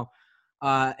has now.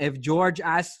 If George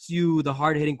asks you the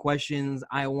hard-hitting questions,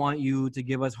 I want you to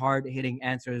give us hard-hitting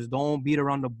answers. Don't beat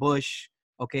around the bush,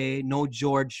 okay? No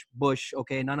George Bush,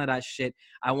 okay? None of that shit.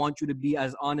 I want you to be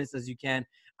as honest as you can.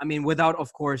 I mean, without,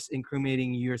 of course,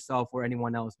 incriminating yourself or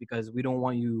anyone else, because we don't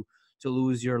want you to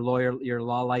lose your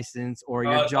law license or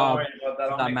your job,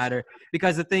 for that matter.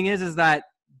 Because the thing is that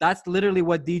that's literally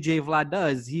what DJ Vlad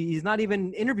does. He's not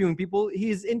even interviewing people.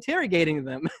 He's interrogating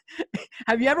them.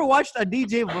 Have you ever watched a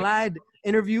DJ Vlad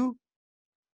interview?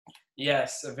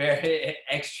 Yes, very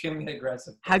extremely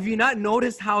aggressive. Have you not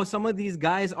noticed how some of these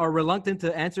guys are reluctant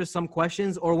to answer some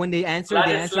questions, or when they answer,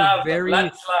 they answer very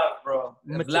bro.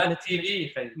 Vlad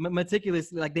TV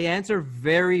meticulous. Like they answer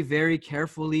very, very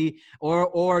carefully.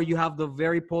 Or you have the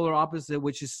very polar opposite,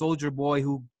 which is Soldier Boy,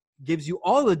 who gives you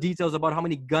all the details about how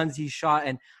many guns he shot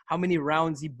and how many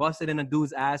rounds he busted in a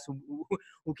dude's ass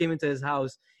who came into his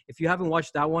house. If you haven't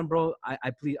watched that one, bro, I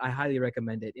highly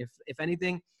recommend it. If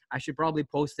anything, I should probably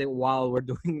post it while we're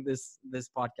doing this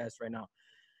podcast right now.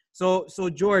 So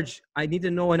George, I need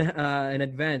to know in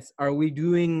advance. Are we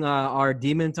doing our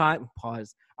demon time?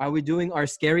 Pause. Are we doing our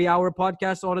scary hour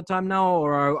podcast all the time now,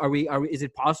 or are we? Is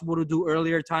it possible to do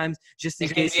earlier times just in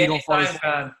case you don't fall asleep?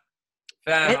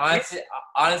 Fam,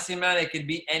 honestly, man, it could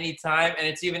be any time, and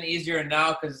it's even easier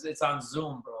now because it's on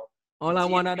Zoom, bro. All I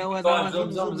want to know is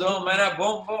Zoom, man.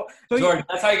 Boom. So George,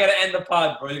 that's how you gotta end the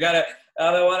pod, bro. You gotta.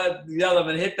 I don't want to yell them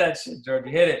and hit that shit, George.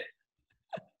 Hit it.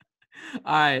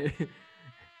 All right,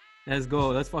 let's go.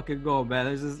 Let's fucking go, man.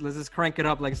 Let's just crank it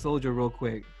up like Soldier real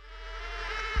quick.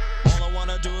 All I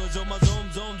wanna do is zoom, and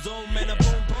a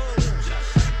boom, boom.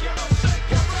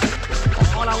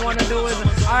 All I wanna do is,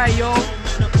 all right, yo,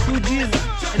 2 G's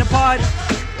in the pod.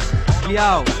 We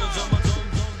out.